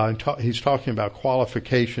 he's talking about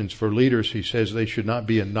qualifications for leaders. He says they should not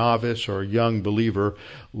be a novice or a young believer,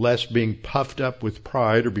 lest being puffed up with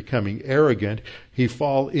pride or becoming arrogant, he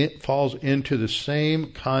falls into the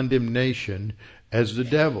same condemnation as the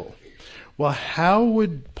devil. Well, how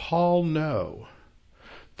would Paul know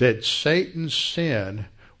that Satan's sin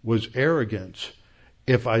was arrogance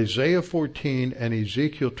if Isaiah 14 and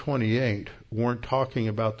Ezekiel 28 weren't talking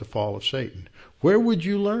about the fall of Satan? Where would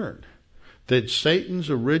you learn that Satan's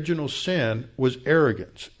original sin was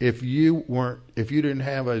arrogance if you didn't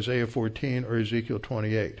have Isaiah 14 or Ezekiel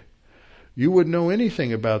 28? You wouldn't know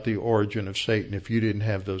anything about the origin of Satan if you didn't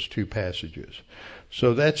have those two passages.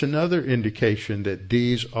 So that's another indication that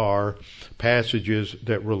these are passages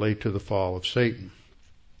that relate to the fall of Satan.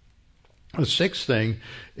 The sixth thing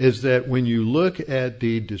is that when you look at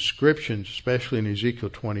the descriptions, especially in Ezekiel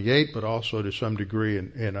 28, but also to some degree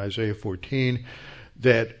in Isaiah 14,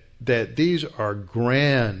 that these are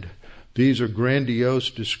grandiose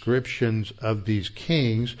descriptions of these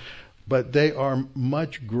kings, but they are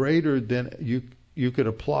much greater than you could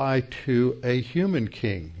apply to a human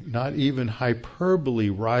king. Not even hyperbole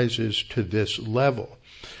rises to this level.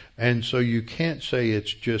 And so you can't say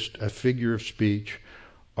it's just a figure of speech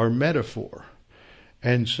or metaphor.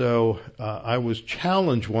 And so I was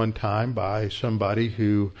challenged one time by somebody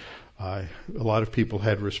who a lot of people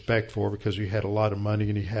had respect for because he had a lot of money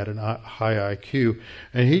and he had a high IQ.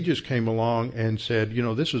 And he just came along and said,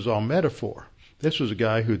 this is all metaphor. This was a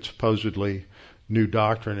guy who'd supposedly knew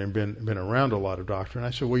doctrine and been around a lot of doctrine. I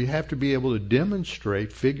said, well, you have to be able to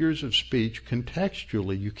demonstrate figures of speech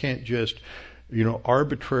contextually. You can't just,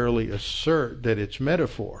 arbitrarily assert that it's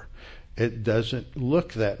metaphor. It doesn't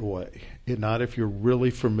look that way. Not if you're really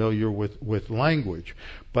familiar with language.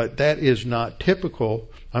 But that is not typical.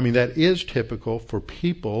 That is typical for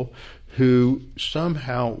people who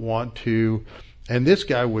somehow want to. And this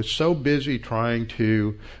guy was so busy trying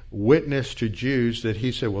to witness to Jews that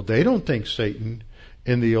he said, well, they don't think Satan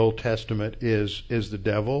in the Old Testament is the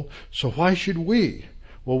devil, so why should we?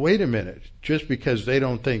 Well, wait a minute. Just because they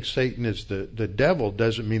don't think Satan is the devil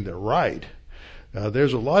doesn't mean they're right.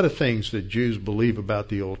 There's a lot of things that Jews believe about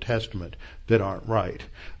the Old Testament that aren't right.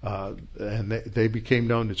 And they became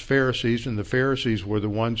known as Pharisees, and the Pharisees were the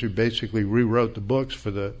ones who basically rewrote the books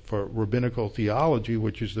for rabbinical theology,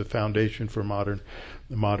 which is the foundation for modern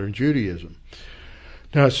Judaism.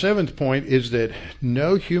 Now, a seventh point is that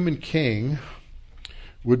no human king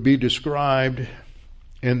would be described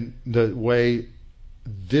in the way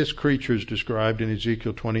this creature is described in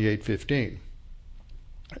Ezekiel 28:15.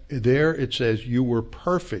 There it says, you were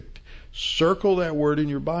perfect. Circle that word in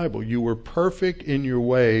your Bible. You were perfect in your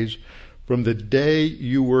ways from the day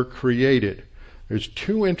you were created. There's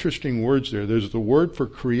two interesting words there. There's the word for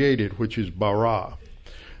created, which is bara.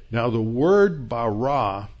 Now the word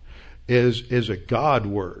bara is a God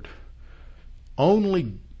word.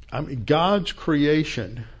 God's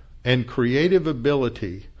creation and creative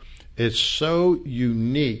ability is so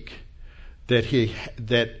unique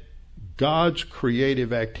that God's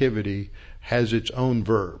creative activity has its own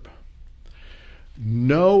verb.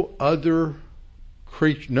 No other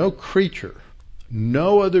creature,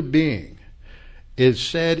 no other being is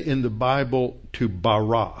said in the Bible to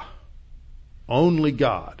bara. Only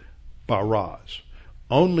God baras.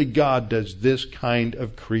 Only God does this kind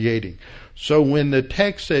of creating. So when the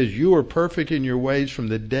text says you are perfect in your ways from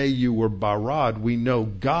the day you were barad, we know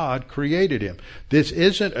God created him. This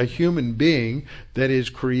isn't a human being that is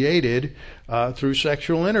created through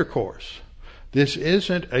sexual intercourse. This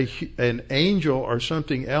isn't an angel or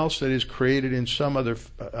something else that is created in some other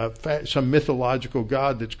some mythological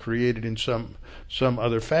god that's created in some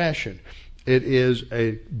other fashion. It is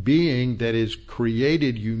a being that is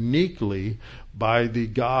created uniquely by the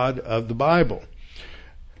God of the Bible.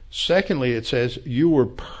 Secondly, it says, you were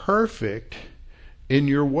perfect in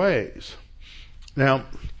your ways. Now,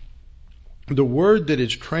 the word that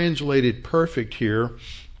is translated perfect here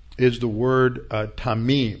is the word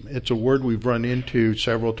tamim. It's a word we've run into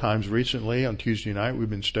several times recently. On Tuesday night, we've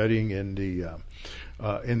been studying in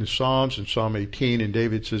the Psalms, in Psalm 18, and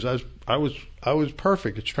David says, I was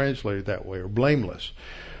perfect. It's translated that way, or blameless.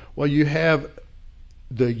 Well, you have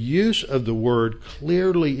the use of the word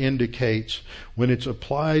clearly indicates when it's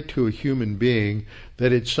applied to a human being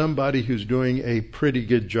that it's somebody who's doing a pretty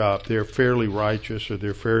good job. They're fairly righteous or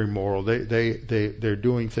they're fairly moral. They're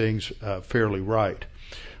doing things fairly right.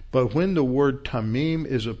 But when the word tamim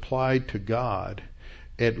is applied to God,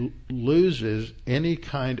 it loses any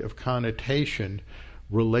kind of connotation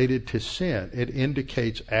related to sin. It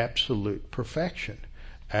indicates absolute perfection.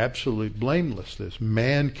 Absolute blamelessness.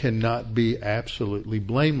 Man cannot be absolutely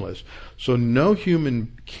blameless. So no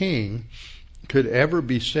human king could ever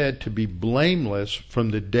be said to be blameless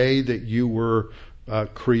from the day that you were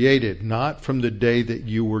created, not from the day that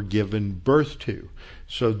you were given birth to.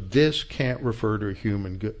 So this can't refer to a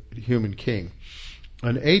human king.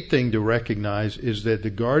 An eighth thing to recognize is that the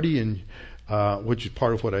guardian, which is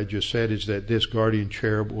part of what I just said, is that this guardian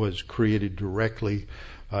cherub was created directly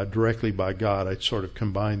by God. I'd sort of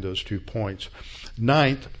combine those 2 points.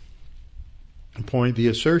 Ninth point, the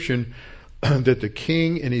assertion that the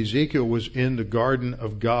king in Ezekiel was in the garden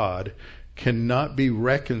of God cannot be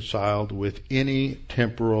reconciled with any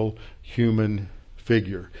temporal human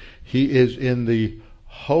figure. He is in the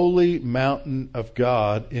holy mountain of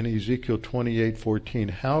God in Ezekiel 28:14.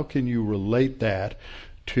 How can you relate that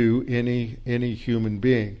to any human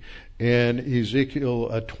being? In Ezekiel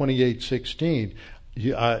 28:16,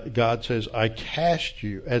 God says, I cast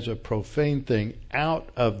you as a profane thing out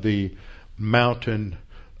of the mountain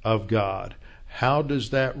of God. How does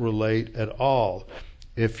that relate at all?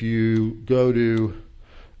 If you go to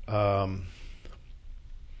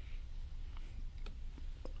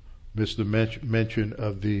missed the mention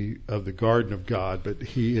of the garden of God, but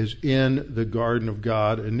he is in the garden of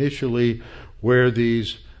God initially, where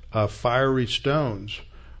these fiery stones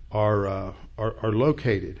are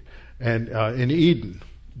located. And in Eden,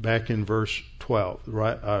 back in verse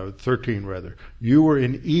 13 rather. You were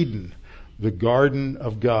in Eden, the garden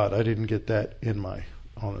of God. I didn't get that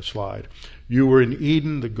on a slide. You were in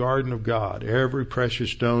Eden, the garden of God. Every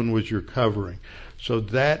precious stone was your covering. So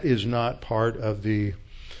that is not part of that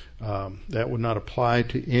would not apply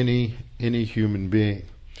to any human being.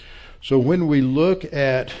 So when we look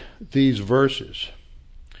at these verses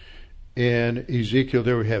in Ezekiel,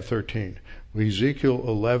 there we have 13. Ezekiel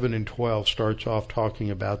 11 and 12 starts off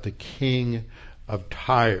talking about the king of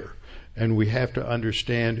Tyre. And we have to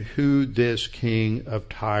understand who this king of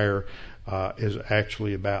Tyre is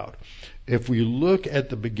actually about. If we look at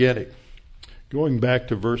the beginning, going back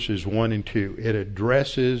to verses 1 and 2, it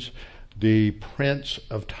addresses the prince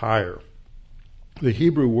of Tyre. The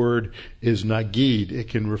Hebrew word is nagid. It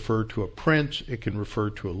can refer to a prince, it can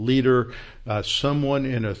refer to a leader, someone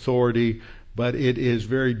in authority, but it is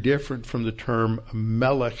very different from the term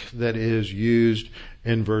melech that is used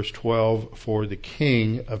in verse 12 for the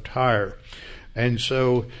king of Tyre. And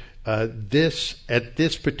so at this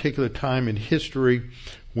particular time in history,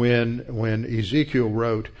 when Ezekiel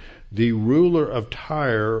wrote, the ruler of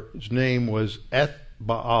Tyre's name was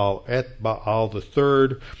Ethbaal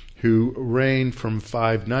III, who reigned from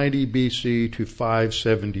 590 BC to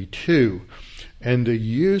 572. And the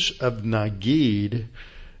use of nagid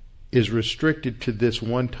is restricted to this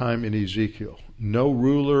one time in Ezekiel. No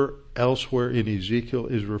ruler elsewhere in Ezekiel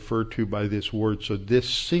is referred to by this word. So this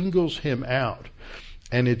singles him out.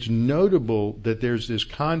 And it's notable that there's this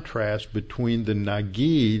contrast between the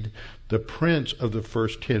nagid, the prince of the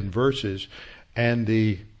first 10 verses, and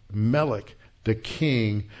the melech, the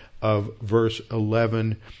king of verse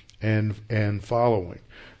 11 and following.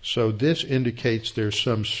 So this indicates there's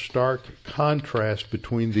some stark contrast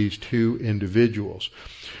between these two individuals.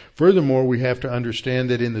 Furthermore, we have to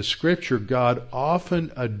understand that in the Scripture, God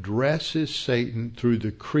often addresses Satan through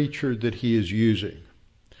the creature that he is using.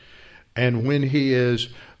 And when he is,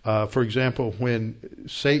 for example, when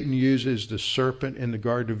Satan uses the serpent in the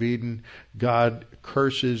Garden of Eden, God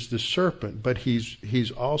curses the serpent. But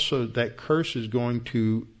he's also, that curse is going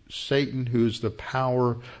to Satan, who is the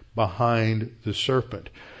power behind the serpent.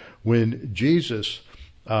 When Jesus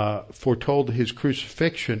foretold his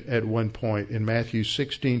crucifixion at one point in Matthew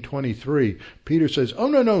 16:23, Peter says, "Oh,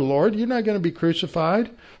 no, Lord, you're not going to be crucified.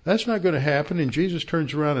 That's not going to happen." And Jesus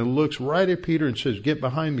turns around and looks right at Peter and says, "Get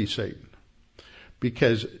behind me, Satan."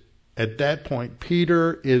 Because at that point,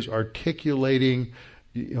 Peter is articulating,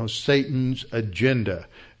 Satan's agenda.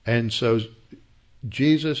 And so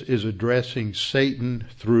Jesus is addressing Satan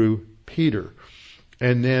through Peter.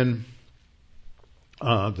 And then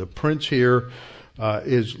the prince here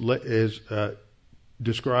is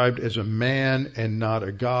described as a man and not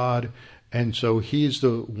a god. And so he's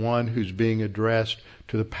the one who's being addressed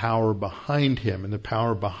to the power behind him. And the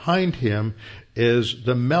power behind him is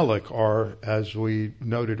the Melech, or as we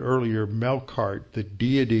noted earlier, Melkart, the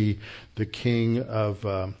deity, the king of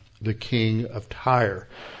Tyre.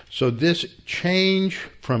 So this change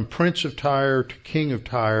from Prince of Tyre to King of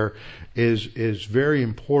Tyre is very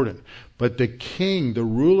important. But the king, the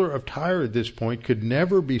ruler of Tyre at this point, could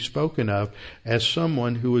never be spoken of as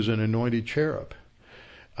someone who was an anointed cherub.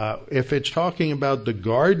 If it's talking about the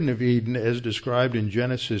Garden of Eden as described in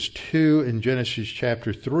Genesis 2 and Genesis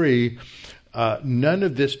chapter 3, none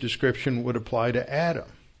of this description would apply to Adam.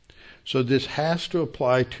 So this has to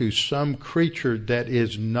apply to some creature that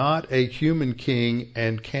is not a human king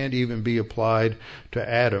and can't even be applied to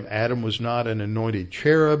Adam. Adam was not an anointed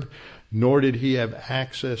cherub, nor did he have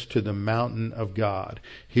access to the mountain of God.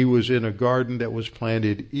 He was in a garden that was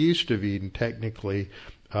planted east of Eden, technically,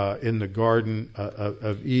 in the Garden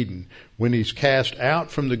of Eden. When he's cast out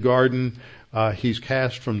from the garden, he's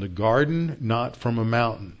cast from the garden, not from a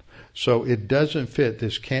mountain. So it doesn't fit.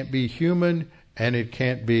 This can't be human, and it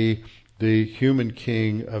can't be the human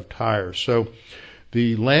king of Tyre. So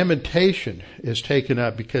the lamentation is taken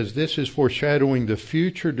up because this is foreshadowing the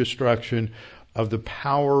future destruction of the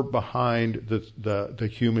power behind the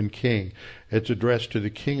human king. It's addressed to the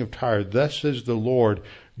king of Tyre. Thus says the Lord,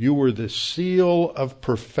 you were the seal of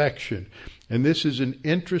perfection. And this is an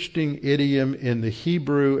interesting idiom in the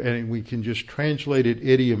Hebrew, and we can just translate it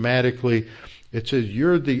idiomatically. It says,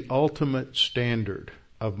 you're the ultimate standard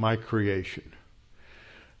of my creation.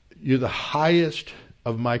 You're the highest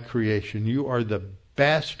of my creation. You are the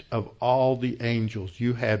best of all the angels.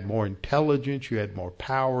 You had more intelligence, you had more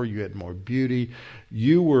power, you had more beauty.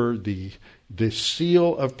 You were the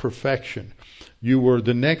seal of perfection. You were,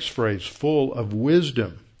 the next phrase, full of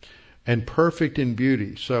wisdom and perfect in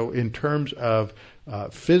beauty. So in terms of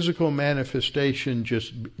physical manifestation,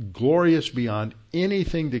 just glorious beyond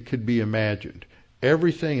anything that could be imagined.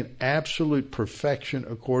 everything in absolute perfection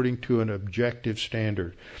according to an objective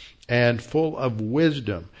standard, and full of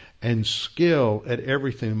wisdom and skill at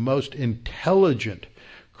everything, the most intelligent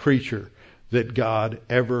creature that God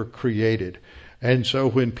ever created. And so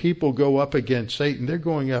when people go up against Satan, they're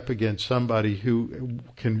going up against somebody who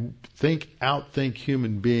can outthink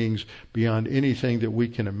human beings beyond anything that we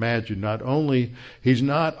can imagine. Not only, he's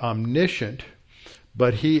not omniscient,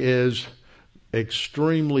 but he is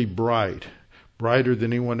extremely bright, brighter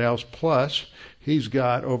than anyone else. Plus, he's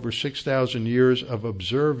got over 6,000 years of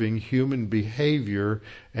observing human behavior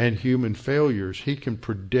and human failures. He can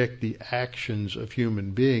predict the actions of human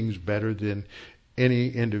beings better than any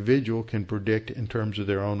individual can predict in terms of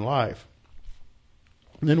their own life.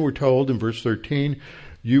 And then we're told in verse 13,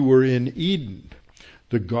 you were in Eden,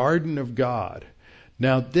 the garden of God.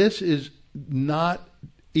 Now this is not,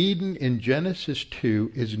 Eden in Genesis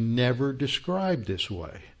 2 is never described this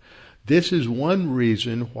way. This is one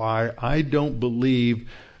reason why I don't believe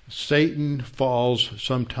Satan falls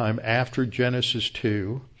sometime after Genesis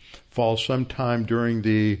 2, falls sometime during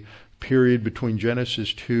the period between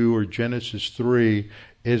Genesis 2 or Genesis 3,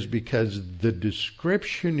 is because the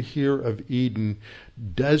description here of Eden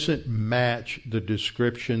doesn't match the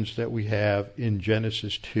descriptions that we have in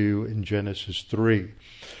Genesis 2 and Genesis 3.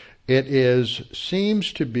 It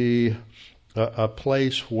seems to be a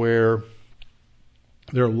place where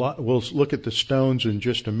there are a lot. We'll look at the stones in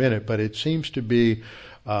just a minute, but it seems to be,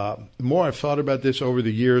 the more I've thought about this over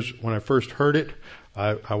the years, when I first heard it,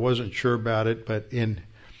 I wasn't sure about it, but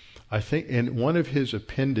I think in one of his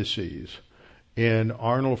appendices in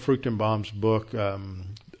Arnold Fruchtenbaum's book,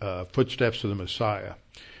 Footsteps of the Messiah,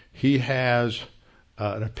 he has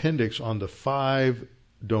an appendix on the 5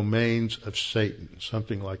 domains of Satan,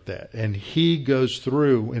 something like that. And he goes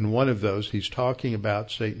through, in one of those, he's talking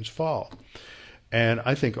about Satan's fall. And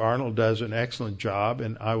I think Arnold does an excellent job,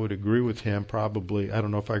 and I would agree with him probably, I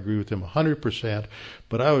don't know if I agree with him 100%,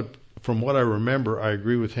 but from what I remember, I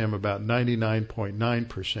agree with him about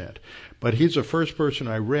 99.9%. But he's the first person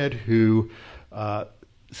I read who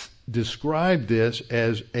described this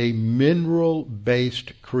as a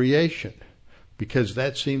mineral-based creation, because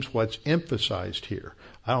that seems what's emphasized here.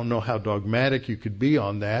 I don't know how dogmatic you could be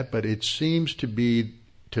on that, but it seems to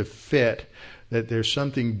fit that there's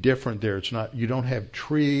something different there. It's not, you don't have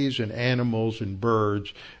trees and animals and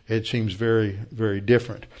birds. It seems very, very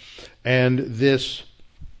different. And this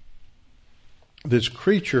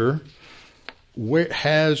creature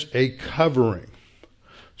has a covering.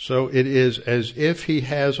 So it is as if he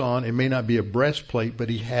has on, it may not be a breastplate, but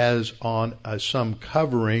he has on some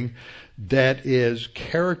covering that is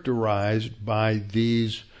characterized by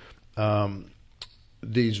these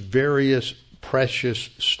various precious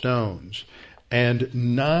stones. And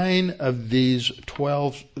 9 of these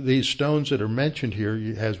stones that are mentioned here,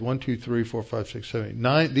 it has 1, 2, 3, 4, 5, 6, 7, 8,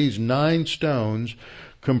 9. These 9 stones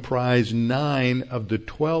comprise 9 of the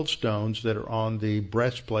 12 stones that are on the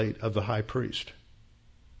breastplate of the high priest.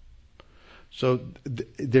 So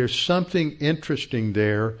there's something interesting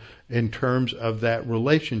there in terms of that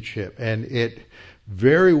relationship, and it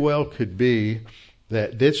very well could be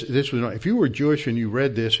that this was not, if you were Jewish and you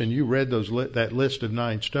read this and you read that list of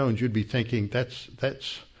 9 stones, you'd be thinking that's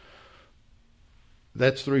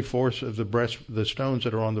 3/4 of the stones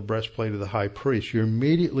that are on the breastplate of the high priest. You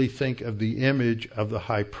immediately think of the image of the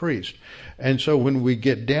high priest. And so when we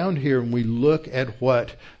get down here and we look at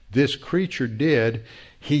what this creature did,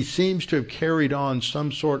 he seems to have carried on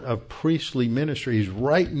some sort of priestly ministry. He's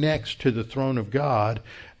right next to the throne of God,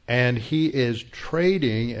 and he is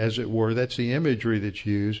trading, as it were, that's the imagery that's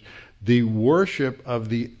used, the worship of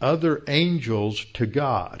the other angels to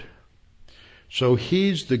God. So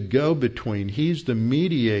he's the go-between. He's the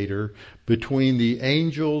mediator between the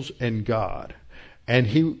angels and God. And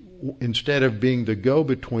he, instead of being the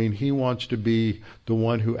go-between, he wants to be the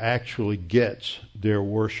one who actually gets their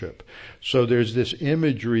worship. So there's this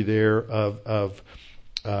imagery there of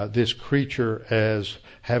this creature as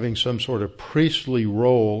having some sort of priestly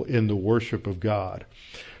role in the worship of God.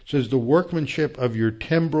 It says, the workmanship of your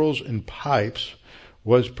timbrels and pipes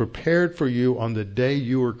was prepared for you on the day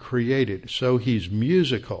you were created. So he's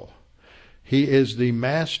musical. He is the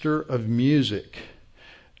master of music.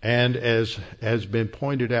 And as has been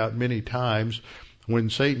pointed out many times,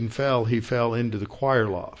 when Satan fell, he fell into the choir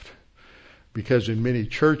loft. Because in many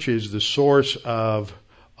churches, the source of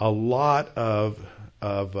a lot of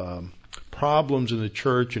problems in the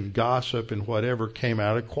church and gossip and whatever came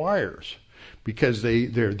out of choirs. Because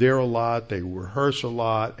they're there a lot, they rehearse a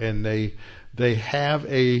lot, and they have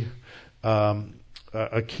a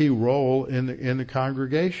a key role in the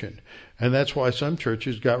congregation. And that's why some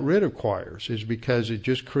churches got rid of choirs, is because it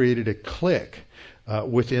just created a clique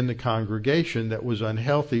within the congregation that was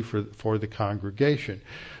unhealthy for the congregation.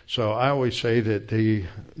 So I always say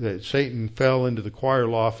that Satan fell into the choir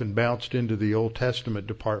loft and bounced into the Old Testament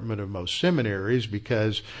department of most seminaries,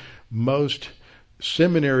 because most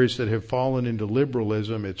seminaries that have fallen into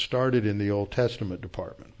liberalism, it started in the Old Testament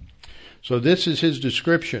department. So this is his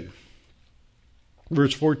description.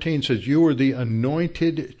 Verse 14 says, you are the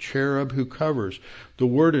anointed cherub who covers. The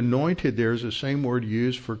word anointed there is the same word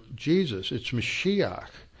used for Jesus. It's Mashiach.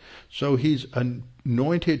 So he's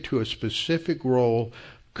anointed to a specific role,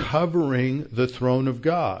 covering the throne of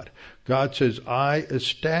God. God says, I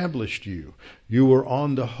established you. You were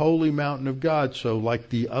on the holy mountain of God. So like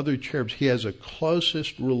the other cherubs, he has a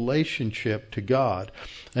closest relationship to God.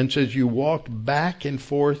 And says, you walked back and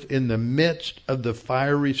forth in the midst of the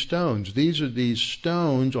fiery stones. These are these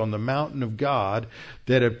stones on the mountain of God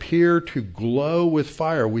that appear to glow with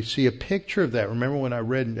fire. We see a picture of that. Remember when I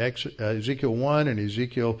read in Ezekiel 1 and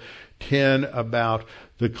Ezekiel 10 about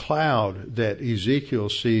the cloud that Ezekiel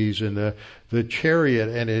sees and the chariot,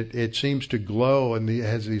 and it seems to glow, and it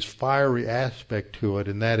has this fiery aspect to it,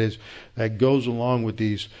 and that goes along with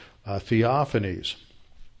these theophanies.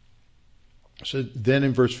 So then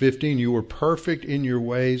in verse 15, you were perfect in your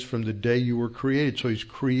ways from the day you were created. So he's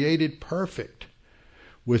created perfect,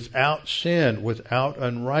 without sin, without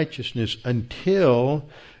unrighteousness, until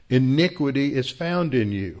iniquity is found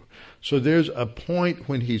in you. So there's a point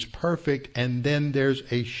when he's perfect, and then there's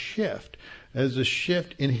a shift. There's a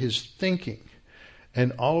shift in his thinking.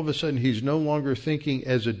 And all of a sudden, he's no longer thinking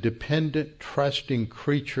as a dependent, trusting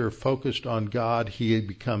creature focused on God. He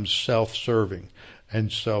becomes self-serving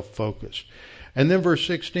and self-focused. And then verse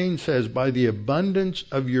 16 says, by the abundance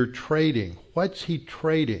of your trading. What's he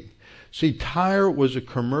trading? See, Tyre was a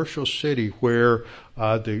commercial city where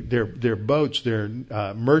their boats, their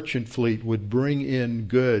merchant fleet would bring in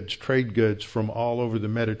goods, trade goods from all over the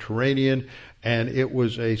Mediterranean. And it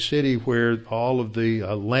was a city where all of the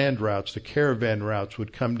land routes, the caravan routes,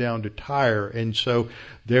 would come down to Tyre. And so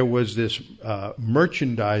there was this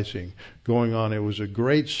merchandising going on. It was a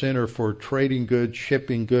great center for trading goods,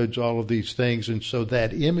 shipping goods, all of these things. And so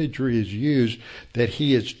that imagery is used that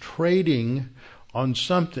he is trading on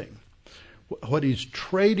something. What he's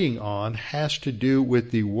trading on has to do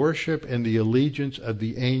with the worship and the allegiance of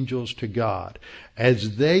the angels to God.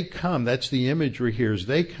 As they come, that's the imagery here, as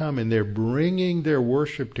they come and they're bringing their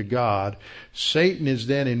worship to God, Satan is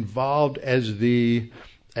then involved as the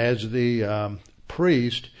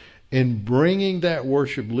priest in bringing that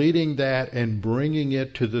worship, leading that, and bringing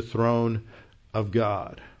it to the throne of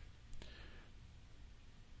God.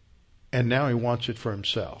 And now he wants it for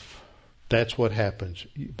himself. That's what happens.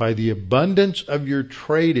 By the abundance of your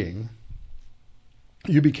trading,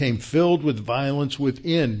 you became filled with violence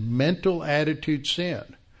within, mental attitude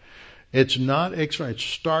sin. It's not external. It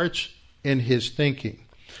starts in his thinking.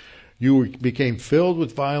 You became filled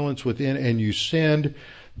with violence within, and you sinned.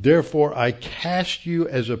 Therefore, I cast you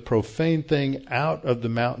as a profane thing out of the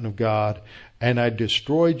mountain of God, and I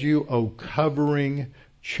destroyed you, O covering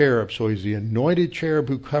cherub. So he's the anointed cherub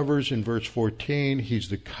who covers in verse 14. He's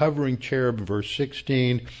the covering cherub in verse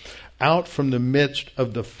 16. Out from the midst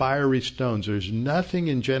of the fiery stones. There's nothing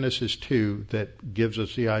in Genesis 2 that gives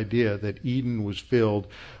us the idea that Eden was filled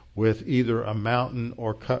with either a mountain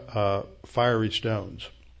or fiery stones.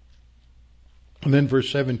 And then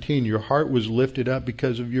verse 17, your heart was lifted up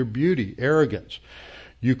because of your beauty, arrogance.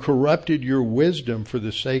 You corrupted your wisdom for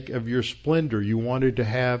the sake of your splendor. You wanted to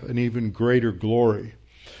have an even greater glory.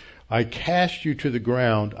 I cast you to the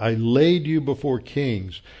ground. I laid you before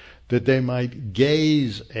kings that they might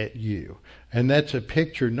gaze at you. And that's a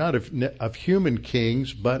picture not of human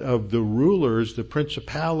kings, but of the rulers, the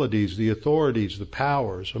principalities, the authorities, the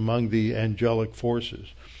powers among the angelic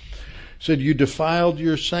forces. It said, you defiled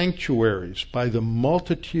your sanctuaries by the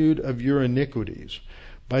multitude of your iniquities,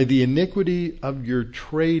 by the iniquity of your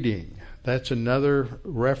trading. That's another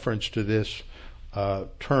reference to this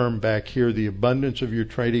term back here, the abundance of your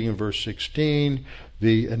trading in verse 16,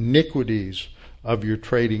 the iniquities of your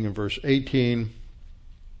trading in verse 18.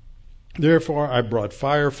 Therefore I brought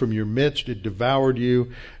fire from your midst, it devoured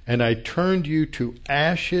you, and I turned you to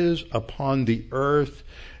ashes upon the earth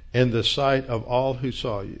in the sight of all who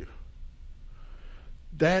saw you.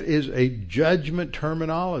 That is a judgment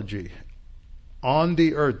terminology. On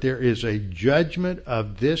the earth there is a judgment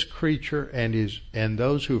of this creature and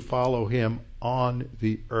those who follow him on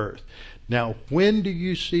the earth. Now, when do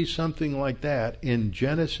you see something like that in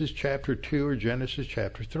Genesis chapter 2 or Genesis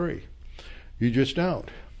chapter 3? You just don't.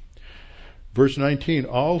 Verse 19,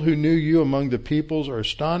 all who knew you among the peoples are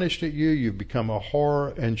astonished at you. You've become a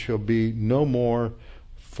horror and shall be no more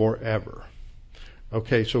forever.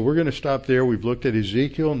 Okay, so we're going to stop there. We've looked at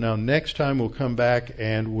Ezekiel. Now next time we'll come back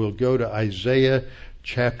and we'll go to Isaiah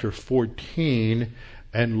chapter 14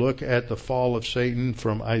 and look at the fall of Satan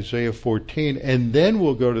from Isaiah 14. And then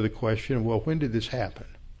we'll go to the question, well, when did this happen?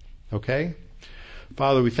 Okay?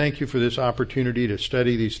 Father, we thank you for this opportunity to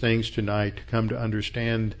study these things tonight, to come to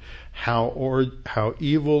understand how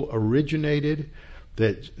evil originated,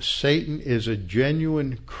 that Satan is a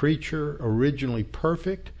genuine creature, originally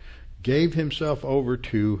perfect, gave himself over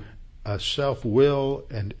to a self-will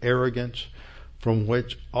and arrogance from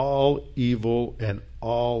which all evil and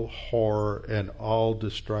all horror and all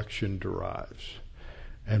destruction derives.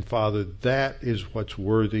 And Father, that is what's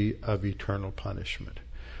worthy of eternal punishment.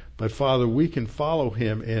 But Father, we can follow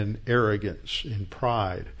him in arrogance, in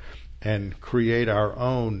pride, and create our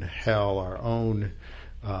own hell, our own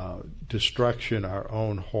destruction, our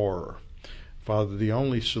own horror. Father, the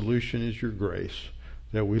only solution is your grace,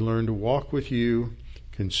 that we learn to walk with you,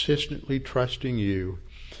 consistently trusting you,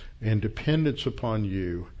 and dependence upon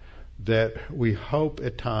you, that we hope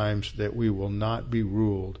at times that we will not be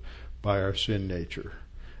ruled by our sin nature.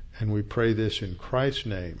 And we pray this in Christ's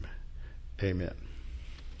name. Amen.